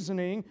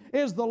reasoning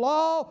is the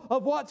law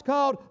of what's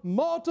called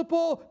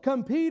multiple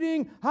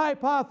competing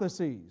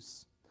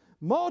hypotheses.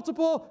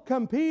 Multiple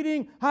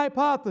competing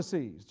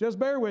hypotheses. Just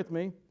bear with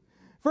me.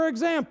 For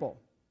example,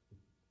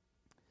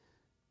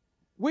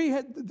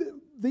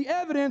 the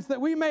evidence that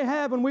we may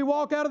have when we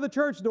walk out of the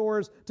church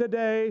doors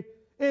today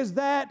is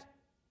that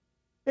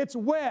it's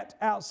wet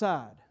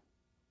outside.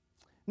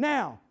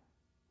 Now,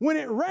 when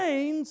it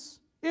rains,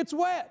 it's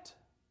wet.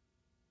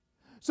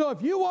 So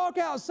if you walk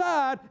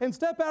outside and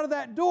step out of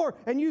that door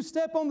and you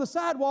step on the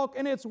sidewalk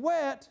and it's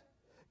wet,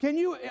 can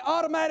you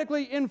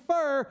automatically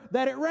infer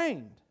that it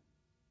rained?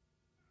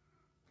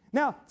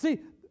 Now,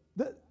 see,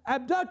 the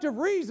abductive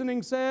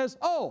reasoning says,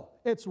 oh,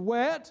 it's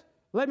wet.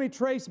 Let me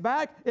trace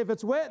back. If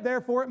it's wet,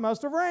 therefore it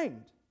must have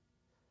rained.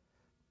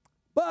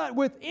 But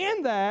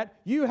within that,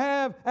 you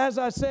have, as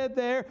I said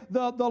there,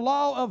 the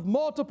law of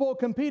multiple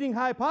competing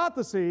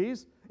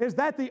hypotheses. Is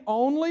that the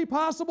only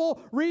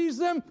possible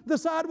reason the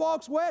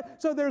sidewalk's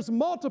wet? So there's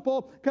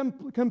multiple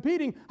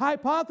competing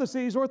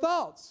hypotheses or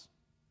thoughts.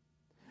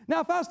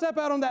 Now, if I step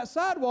out on that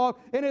sidewalk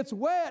and it's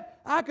wet,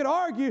 I could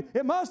argue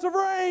it must have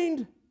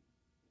rained.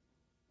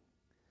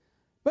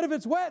 But if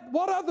it's wet,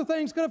 what other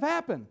things could have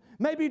happened?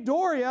 Maybe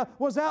Doria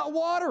was out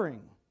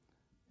watering.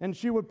 And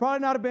she would probably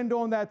not have been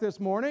doing that this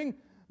morning.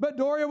 But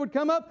Doria would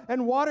come up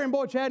and water, and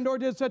boy, Chad and Doria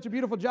did such a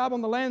beautiful job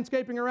on the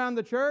landscaping around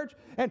the church,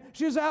 and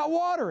she's out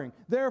watering.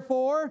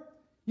 Therefore,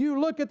 you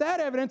look at that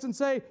evidence and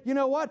say, you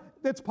know what?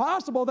 It's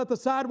possible that the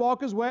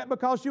sidewalk is wet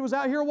because she was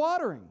out here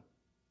watering.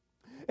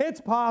 It's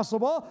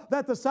possible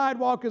that the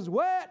sidewalk is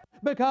wet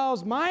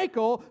because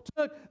Michael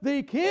took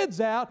the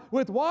kids out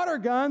with water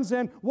guns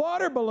and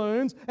water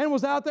balloons and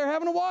was out there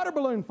having a water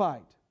balloon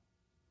fight.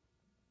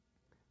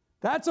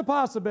 That's a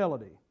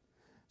possibility.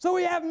 So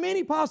we have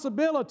many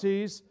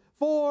possibilities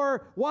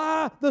for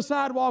why the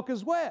sidewalk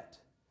is wet.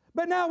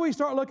 But now we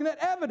start looking at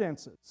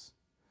evidences.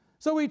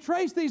 So we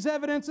trace these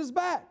evidences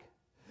back.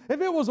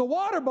 If it was a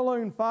water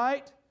balloon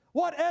fight,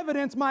 what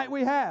evidence might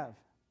we have?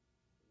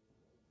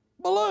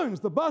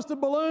 Balloons, the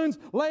busted balloons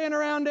laying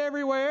around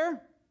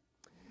everywhere.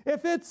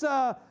 If it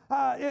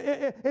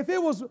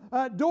was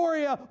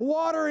Doria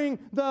watering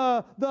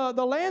the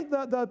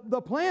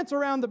plants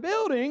around the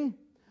building,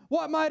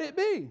 what might it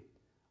be?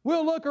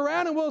 We'll look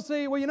around and we'll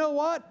see, well, you know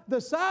what? The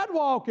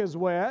sidewalk is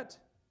wet,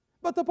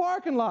 but the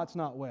parking lot's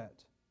not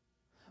wet.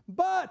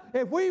 But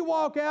if we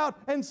walk out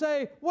and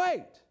say,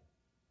 wait,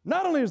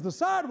 not only is the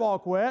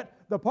sidewalk wet,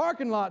 the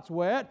parking lot's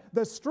wet,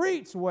 the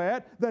street's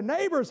wet, the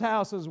neighbor's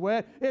house is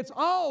wet, it's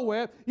all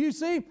wet. You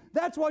see,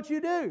 that's what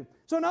you do.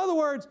 So in other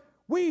words,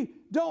 we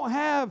don't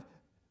have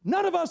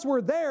None of us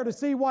were there to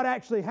see what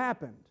actually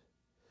happened.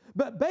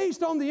 But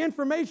based on the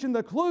information,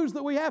 the clues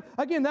that we have,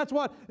 again, that's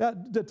what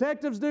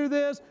detectives do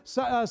this,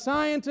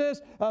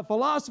 scientists,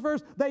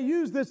 philosophers, they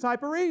use this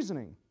type of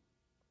reasoning.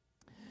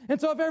 And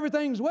so if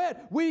everything's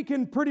wet, we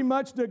can pretty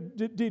much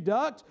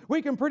deduct,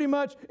 we can pretty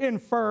much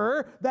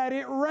infer that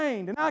it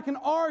rained. And I can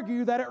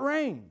argue that it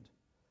rained.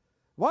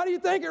 Why do you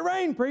think it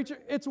rained, preacher?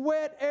 It's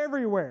wet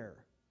everywhere.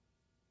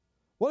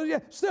 Well, yeah,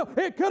 still,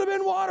 it could have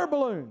been water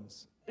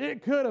balloons.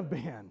 It could have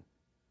been.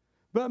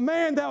 But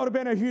man, that would have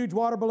been a huge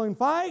water balloon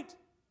fight.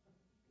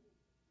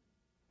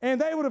 And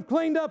they would have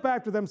cleaned up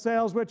after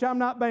themselves, which I'm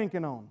not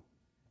banking on.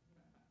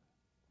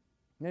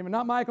 Maybe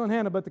not Michael and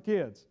Hannah, but the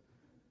kids.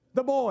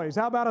 The boys.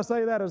 How about I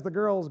say that as the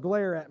girls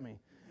glare at me?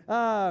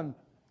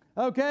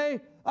 Okay?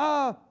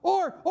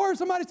 Or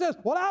somebody says,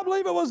 well, I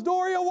believe it was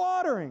Doria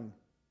watering.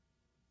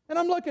 And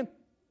I'm looking,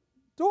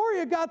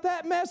 Doria got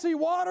that messy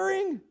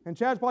watering? And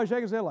Chad's probably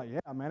shaking his head like,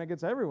 yeah, man, it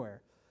gets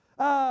everywhere.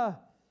 But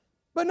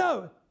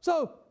no.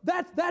 So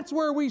that's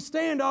where we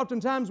stand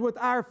oftentimes with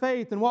our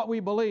faith and what we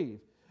believe.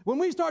 When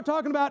we start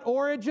talking about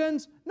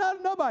origins,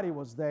 nobody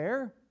was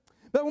there.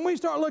 But when we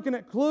start looking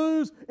at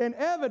clues and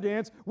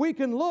evidence, we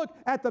can look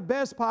at the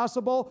best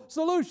possible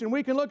solution.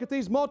 We can look at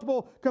these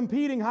multiple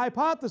competing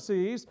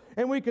hypotheses,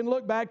 and we can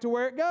look back to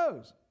where it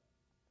goes.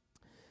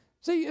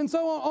 See, and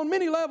so on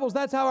many levels,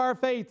 that's how our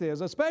faith is,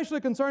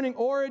 especially concerning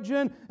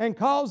origin and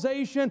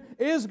causation.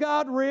 Is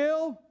God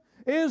real?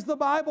 Is the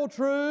Bible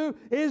true?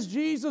 Is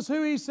Jesus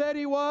who He said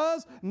He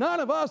was? None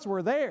of us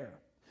were there.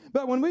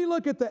 But when we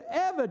look at the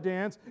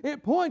evidence,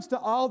 it points to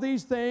all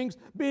these things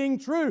being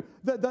true.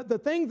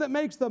 The thing that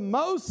makes the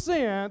most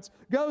sense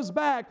goes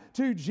back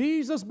to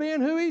Jesus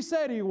being who He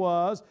said He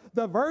was,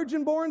 the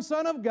virgin-born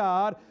Son of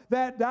God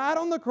that died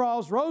on the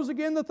cross, rose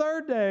again the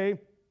third day,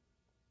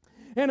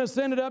 and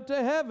ascended up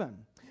to heaven.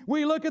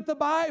 We look at the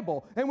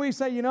Bible and we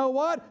say, you know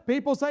what?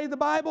 People say the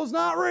Bible's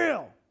not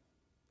real.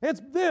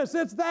 It's this,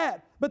 it's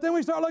that. But then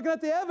we start looking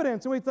at the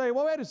evidence and we say,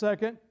 well, wait a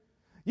second.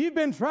 You've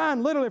been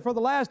trying literally for the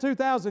last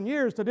 2,000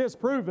 years to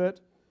disprove it,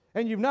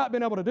 and you've not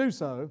been able to do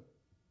so.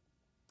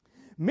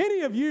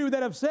 Many of you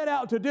that have set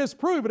out to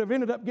disprove it have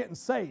ended up getting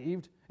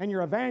saved, and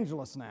you're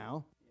evangelists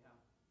now.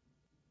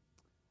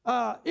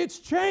 It's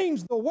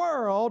changed the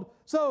world,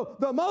 so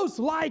the most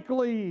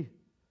likely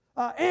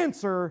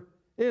answer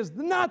is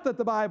not that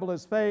the Bible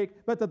is fake,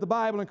 but that the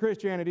Bible and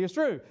Christianity is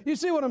true. You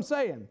see what I'm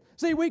saying?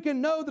 See, we can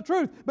know the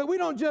truth, but we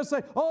don't just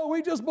say, oh,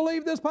 we just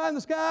believe this pie in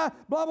the sky,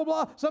 blah, blah,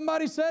 blah.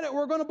 Somebody said it,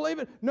 we're going to believe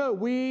it. No,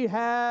 we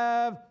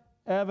have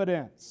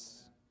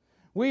evidence.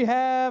 We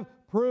have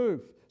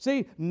proof.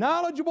 See,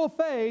 knowledgeable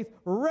faith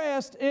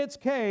rests its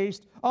case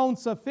on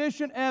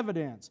sufficient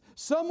evidence.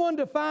 Someone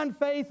defined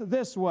faith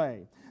this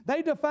way.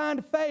 They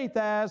defined faith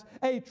as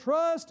a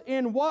trust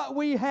in what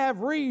we have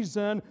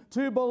reason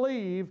to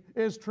believe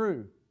is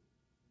true.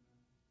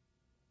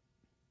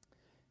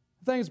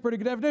 I think it's a pretty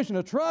good definition.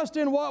 A trust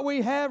in what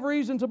we have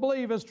reason to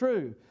believe is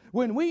true.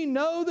 When we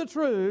know the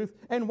truth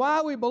and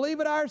why we believe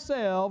it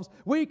ourselves,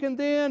 we can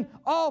then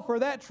offer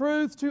that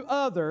truth to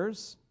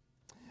others.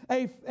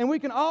 And we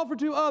can offer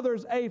to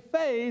others a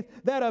faith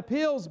that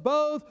appeals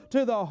both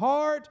to the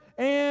heart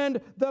and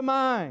the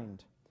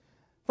mind.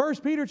 1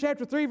 Peter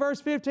chapter 3,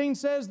 verse 15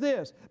 says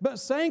this, but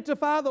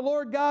sanctify the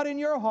Lord God in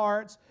your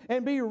hearts,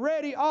 and be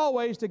ready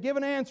always to give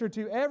an answer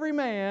to every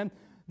man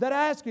that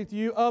asketh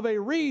you of a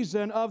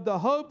reason of the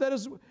hope that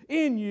is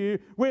in you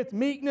with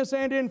meekness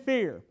and in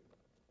fear.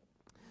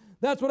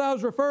 That's what I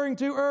was referring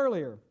to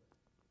earlier.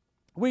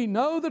 We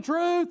know the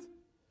truth.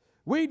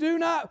 We do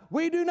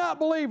not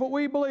believe what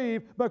we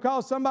believe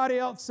because somebody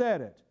else said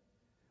it.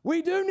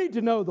 We do need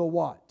to know the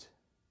what.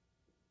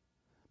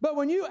 But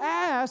when you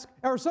ask,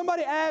 or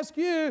somebody asks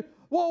you,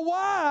 well,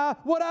 why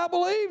would I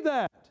believe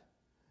that?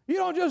 You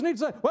don't just need to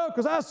say, well,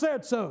 because I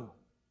said so.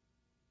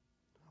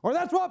 Or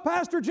that's what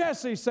Pastor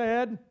Jesse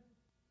said.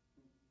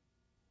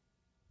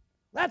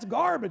 That's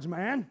garbage,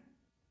 man.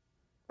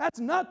 That's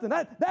nothing.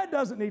 That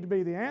doesn't need to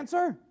be the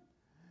answer.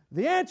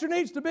 The answer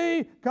needs to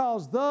be,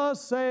 because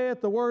thus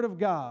saith the Word of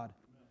God.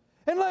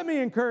 And let me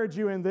encourage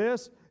you in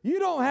this. You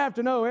don't have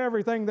to know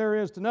everything there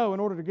is to know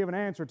in order to give an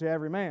answer to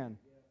every man.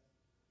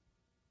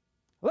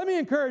 Let me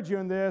encourage you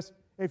in this.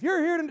 If you're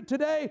here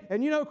today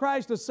and you know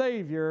Christ as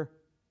Savior,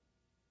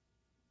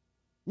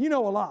 you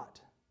know a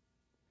lot.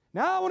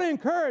 Now, I want to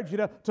encourage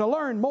you to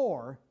learn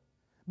more,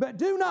 but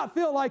do not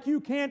feel like you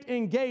can't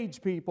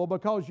engage people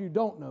because you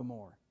don't know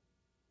more.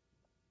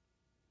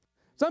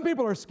 Some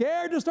people are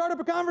scared to start up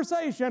a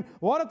conversation.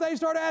 What if they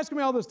start asking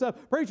me all this stuff?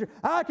 Preacher,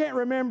 I can't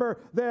remember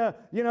the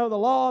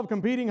law of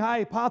competing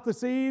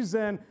hypotheses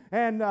and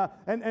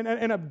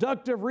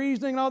abductive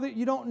reasoning and all that.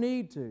 You don't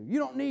need to. You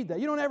don't need that.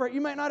 You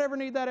may not ever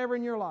need that ever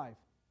in your life.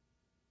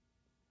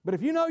 But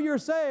if you know you're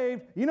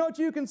saved, you know what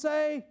you can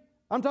say?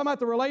 I'm talking about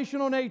the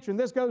relational nature, and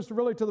this goes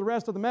really to the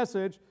rest of the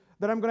message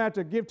that I'm going to have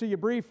to give to you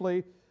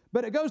briefly.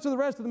 But it goes to the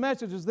rest of the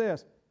message is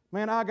this.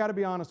 Man, I got to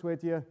be honest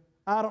with you.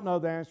 I don't know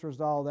the answers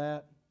to all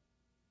that.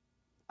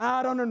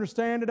 I don't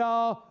understand it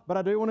all, but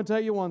I do want to tell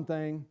you one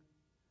thing.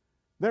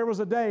 There was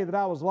a day that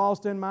I was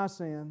lost in my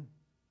sin.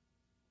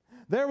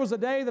 There was a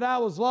day that I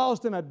was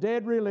lost in a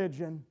dead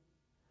religion,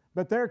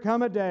 but there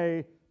come a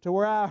day to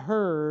where I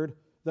heard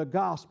the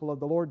gospel of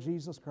the Lord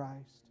Jesus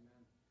Christ.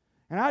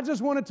 And I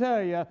just want to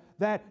tell you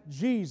that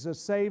Jesus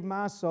saved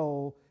my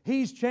soul.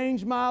 He's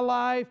changed my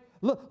life.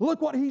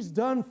 Look what He's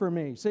done for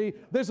me. See,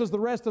 this is the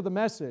rest of the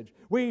message.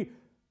 We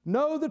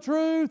know the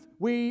truth.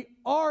 We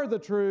are the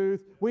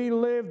truth. We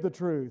live the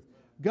truth.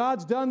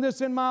 God's done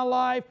this in my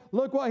life.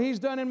 Look what He's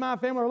done in my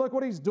family, or look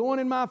what He's doing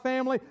in my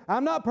family.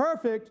 I'm not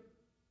perfect,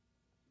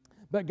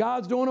 but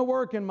God's doing a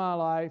work in my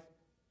life.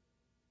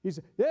 He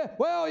said, but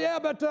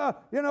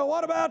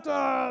what about,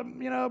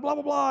 blah,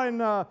 blah, blah,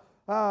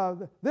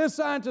 and this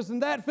scientist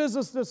and that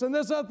physicist and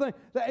this other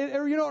thing.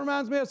 You know what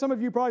reminds me of? Some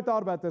of you probably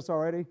thought about this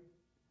already.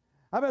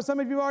 I bet some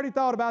of you already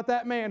thought about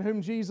that man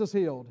whom Jesus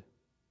healed.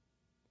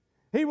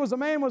 He was a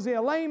man, was he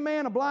a lame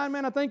man, a blind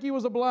man? I think he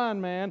was a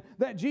blind man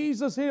that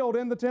Jesus healed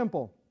in the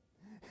temple.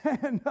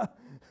 And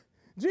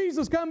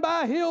Jesus come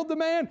by, healed the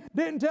man,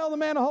 didn't tell the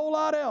man a whole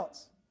lot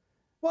else.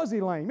 Was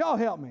he lame? Y'all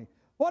help me.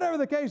 Whatever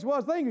the case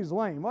was, I think he was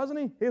lame, wasn't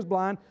he? He was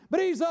blind.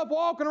 But he's up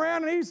walking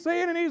around and he's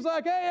seeing and he's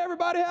like, hey,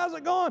 everybody, how's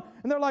it going?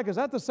 And they're like, is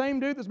that the same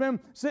dude that's been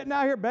sitting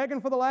out here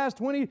begging for the last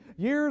 20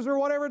 years or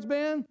whatever it's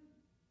been?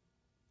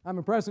 I'm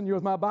impressing you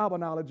with my Bible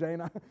knowledge,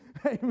 ain't I?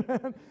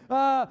 Amen.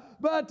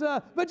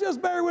 But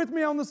just bear with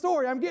me on the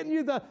story. I'm getting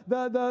you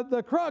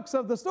the crux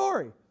of the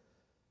story.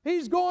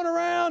 He's going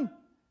around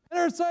and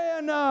they're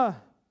saying,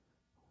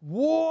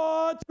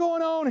 what's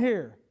going on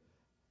here?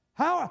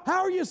 How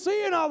are you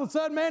seeing all of a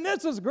sudden, man?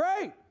 This is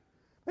great.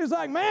 He's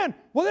like, man,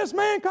 well, this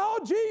man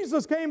called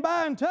Jesus came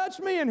by and touched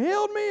me and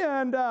healed me,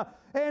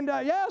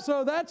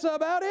 so that's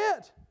about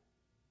it.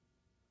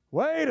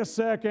 Wait a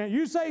second.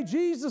 You say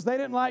Jesus, they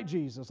didn't like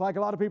Jesus, like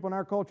a lot of people in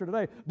our culture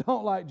today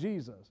don't like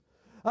Jesus.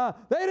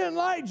 They didn't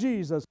like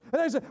Jesus.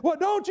 And they said, well,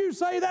 don't you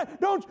say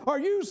that? Are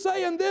you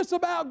saying this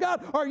about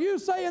God? Are you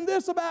saying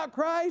this about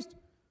Christ?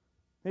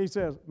 He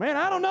says, man,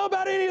 I don't know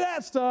about any of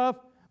that stuff,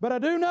 but I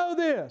do know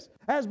this.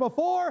 As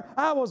before,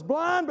 I was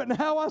blind, but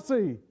now I see.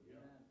 Amen.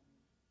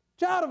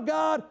 Child of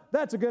God,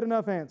 that's a good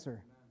enough answer.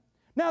 Amen.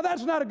 Now,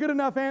 that's not a good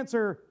enough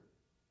answer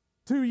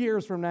 2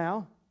 years from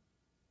now.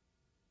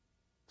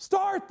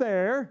 Start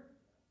there,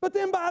 but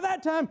then by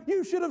that time,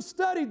 you should have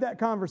studied that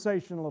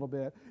conversation a little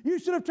bit. You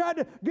should have tried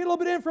to get a little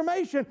bit of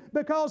information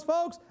because,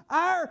 folks,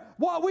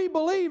 what we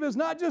believe is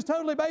not just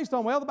totally based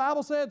on, well, the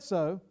Bible said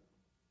so.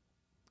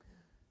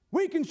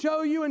 We can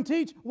show you and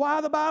teach why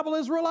the Bible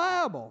is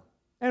reliable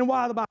and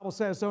why the Bible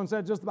says so instead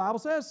of just the Bible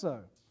says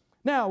so.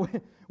 Now,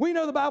 we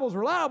know the Bible is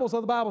reliable, so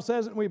the Bible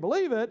says it and we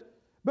believe it,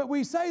 but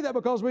we say that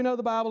because we know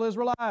the Bible is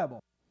reliable.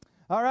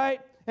 All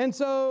right? And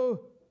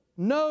so,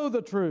 know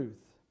the truth.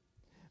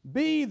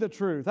 Be the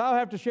truth. I'll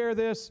have to share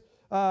this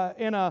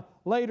in a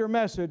later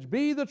message.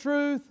 Be the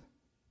truth.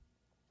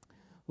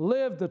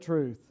 Live the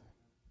truth.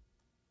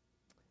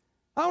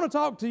 I want to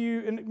talk to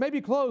you and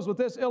maybe close with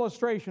this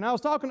illustration. I was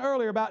talking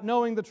earlier about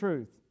knowing the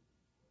truth.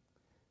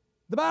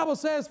 The Bible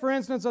says, for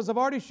instance, as I've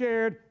already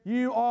shared,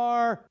 you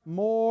are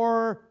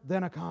more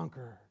than a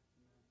conqueror.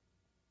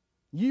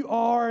 You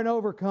are an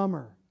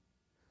overcomer.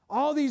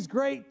 All these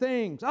great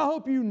things. I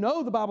hope you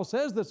know the Bible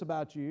says this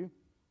about you.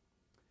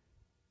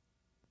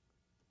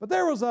 But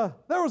there was a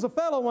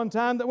fellow one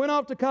time that went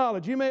off to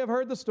college. You may have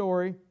heard the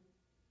story.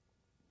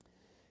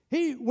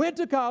 He went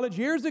to college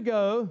years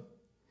ago.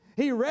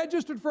 He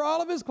registered for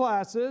all of his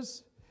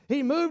classes.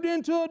 He moved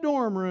into a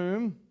dorm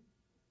room.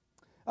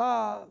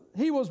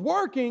 He was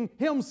working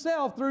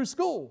himself through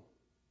school.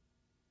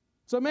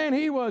 So, man,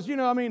 he was,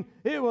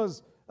 he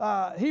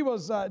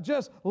was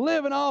just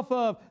living off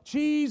of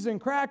cheese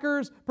and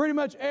crackers pretty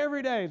much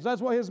every day. So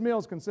that's what his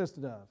meals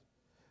consisted of.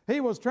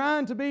 He was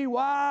trying to be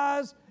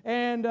wise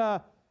and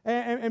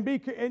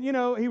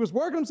he was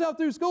working himself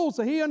through school,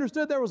 so he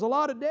understood there was a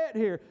lot of debt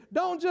here.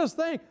 Don't just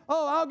think,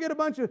 I'll get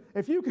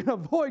if you can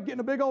avoid getting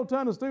a big old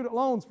ton of student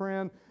loans,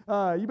 friend,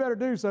 you better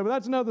do so, but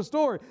that's another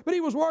story. But he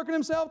was working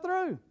himself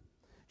through.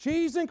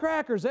 Cheese and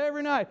crackers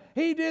every night.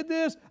 He did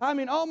this,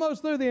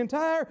 almost through the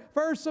entire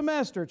first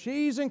semester,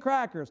 cheese and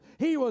crackers.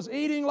 He was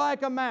eating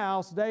like a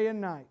mouse day and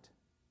night.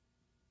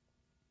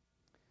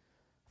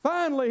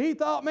 Finally, he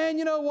thought, man,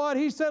 you know what?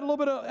 He set a little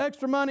bit of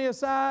extra money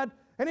aside,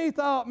 and he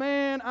thought,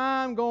 man,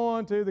 I'm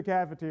going to the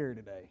cafeteria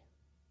today.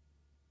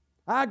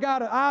 I've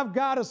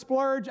got to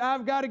splurge.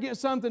 I've got to get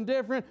something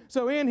different.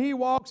 So in he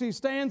walks. He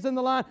stands in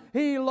the line.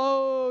 He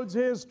loads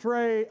his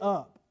tray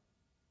up.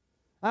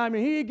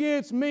 He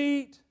gets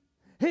meat.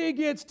 He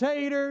gets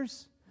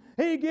taters.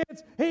 He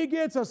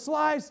gets a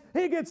slice.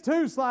 He gets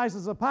 2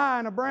 slices of pie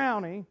and a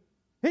brownie.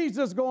 He's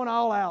just going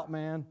all out,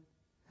 man.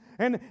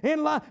 And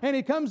in line, and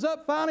he comes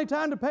up finally,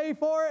 time to pay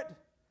for it.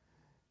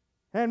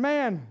 And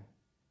man,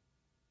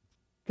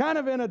 kind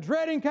of in a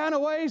dreading kind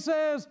of way,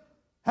 says,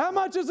 how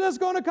much is this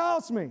going to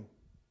cost me?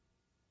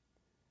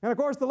 And of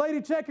course, the lady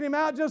checking him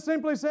out just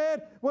simply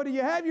said, well, do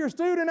you have your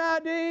student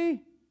ID?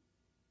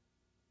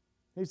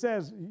 He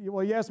says,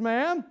 well, yes,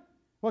 ma'am.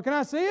 Well, can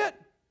I see it?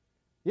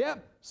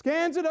 Yep.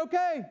 Scans it,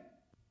 okay.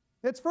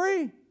 It's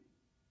free.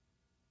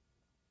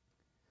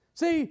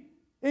 See,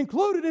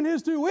 included in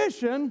his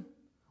tuition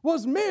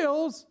was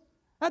meals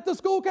at the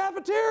school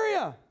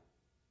cafeteria.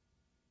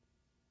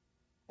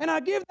 And I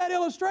give that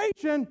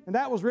illustration, and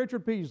that was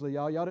Richard Peasley,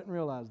 y'all. Y'all didn't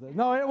realize that.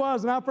 No, it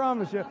wasn't, I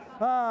promise you.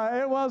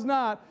 It was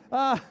not.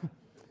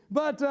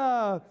 But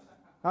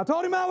I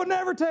told him I would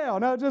never tell.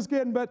 No, just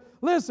kidding. But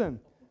listen,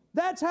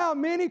 that's how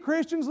many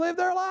Christians live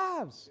their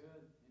lives.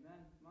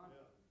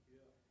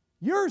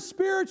 You're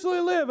spiritually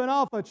living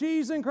off of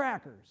cheese and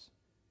crackers.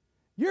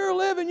 You're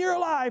living your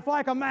life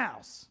like a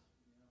mouse.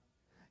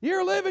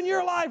 You're living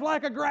your life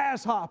like a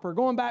grasshopper,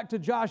 going back to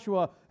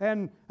Joshua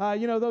and,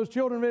 those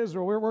children of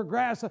Israel. We're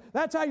grasshoppers.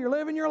 That's how you're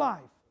living your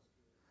life.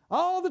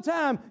 All the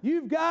time,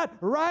 you've got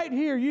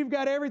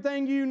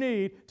everything you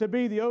need to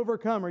be the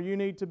overcomer you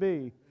need to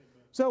be.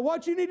 So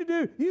what you need to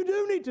do, you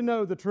do need to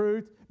know the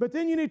truth, but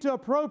then you need to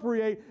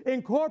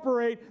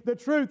incorporate the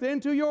truth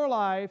into your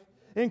life,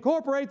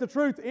 incorporate the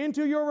truth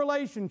into your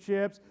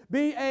relationships.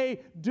 Be a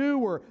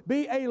doer.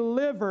 Be a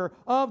liver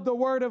of the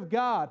Word of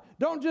God.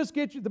 Don't just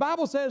the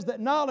Bible says that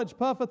knowledge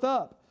puffeth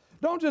up.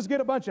 Don't just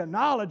get a bunch of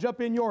knowledge up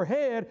in your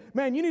head.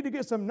 Man, you need to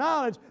get some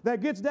knowledge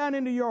that gets down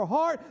into your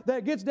heart,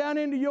 that gets down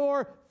into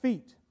your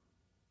feet,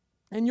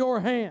 and your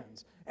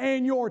hands,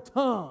 and your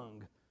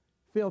tongue,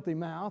 filthy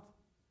mouth.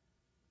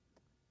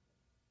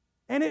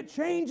 And it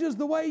changes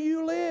the way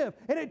you live,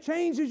 and it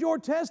changes your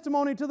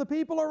testimony to the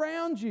people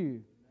around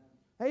you.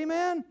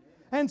 Amen?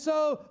 And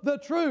so the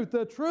truth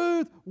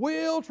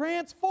will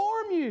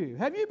transform you.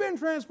 Have you been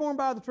transformed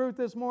by the truth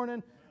this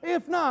morning?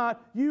 If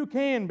not, you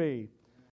can be.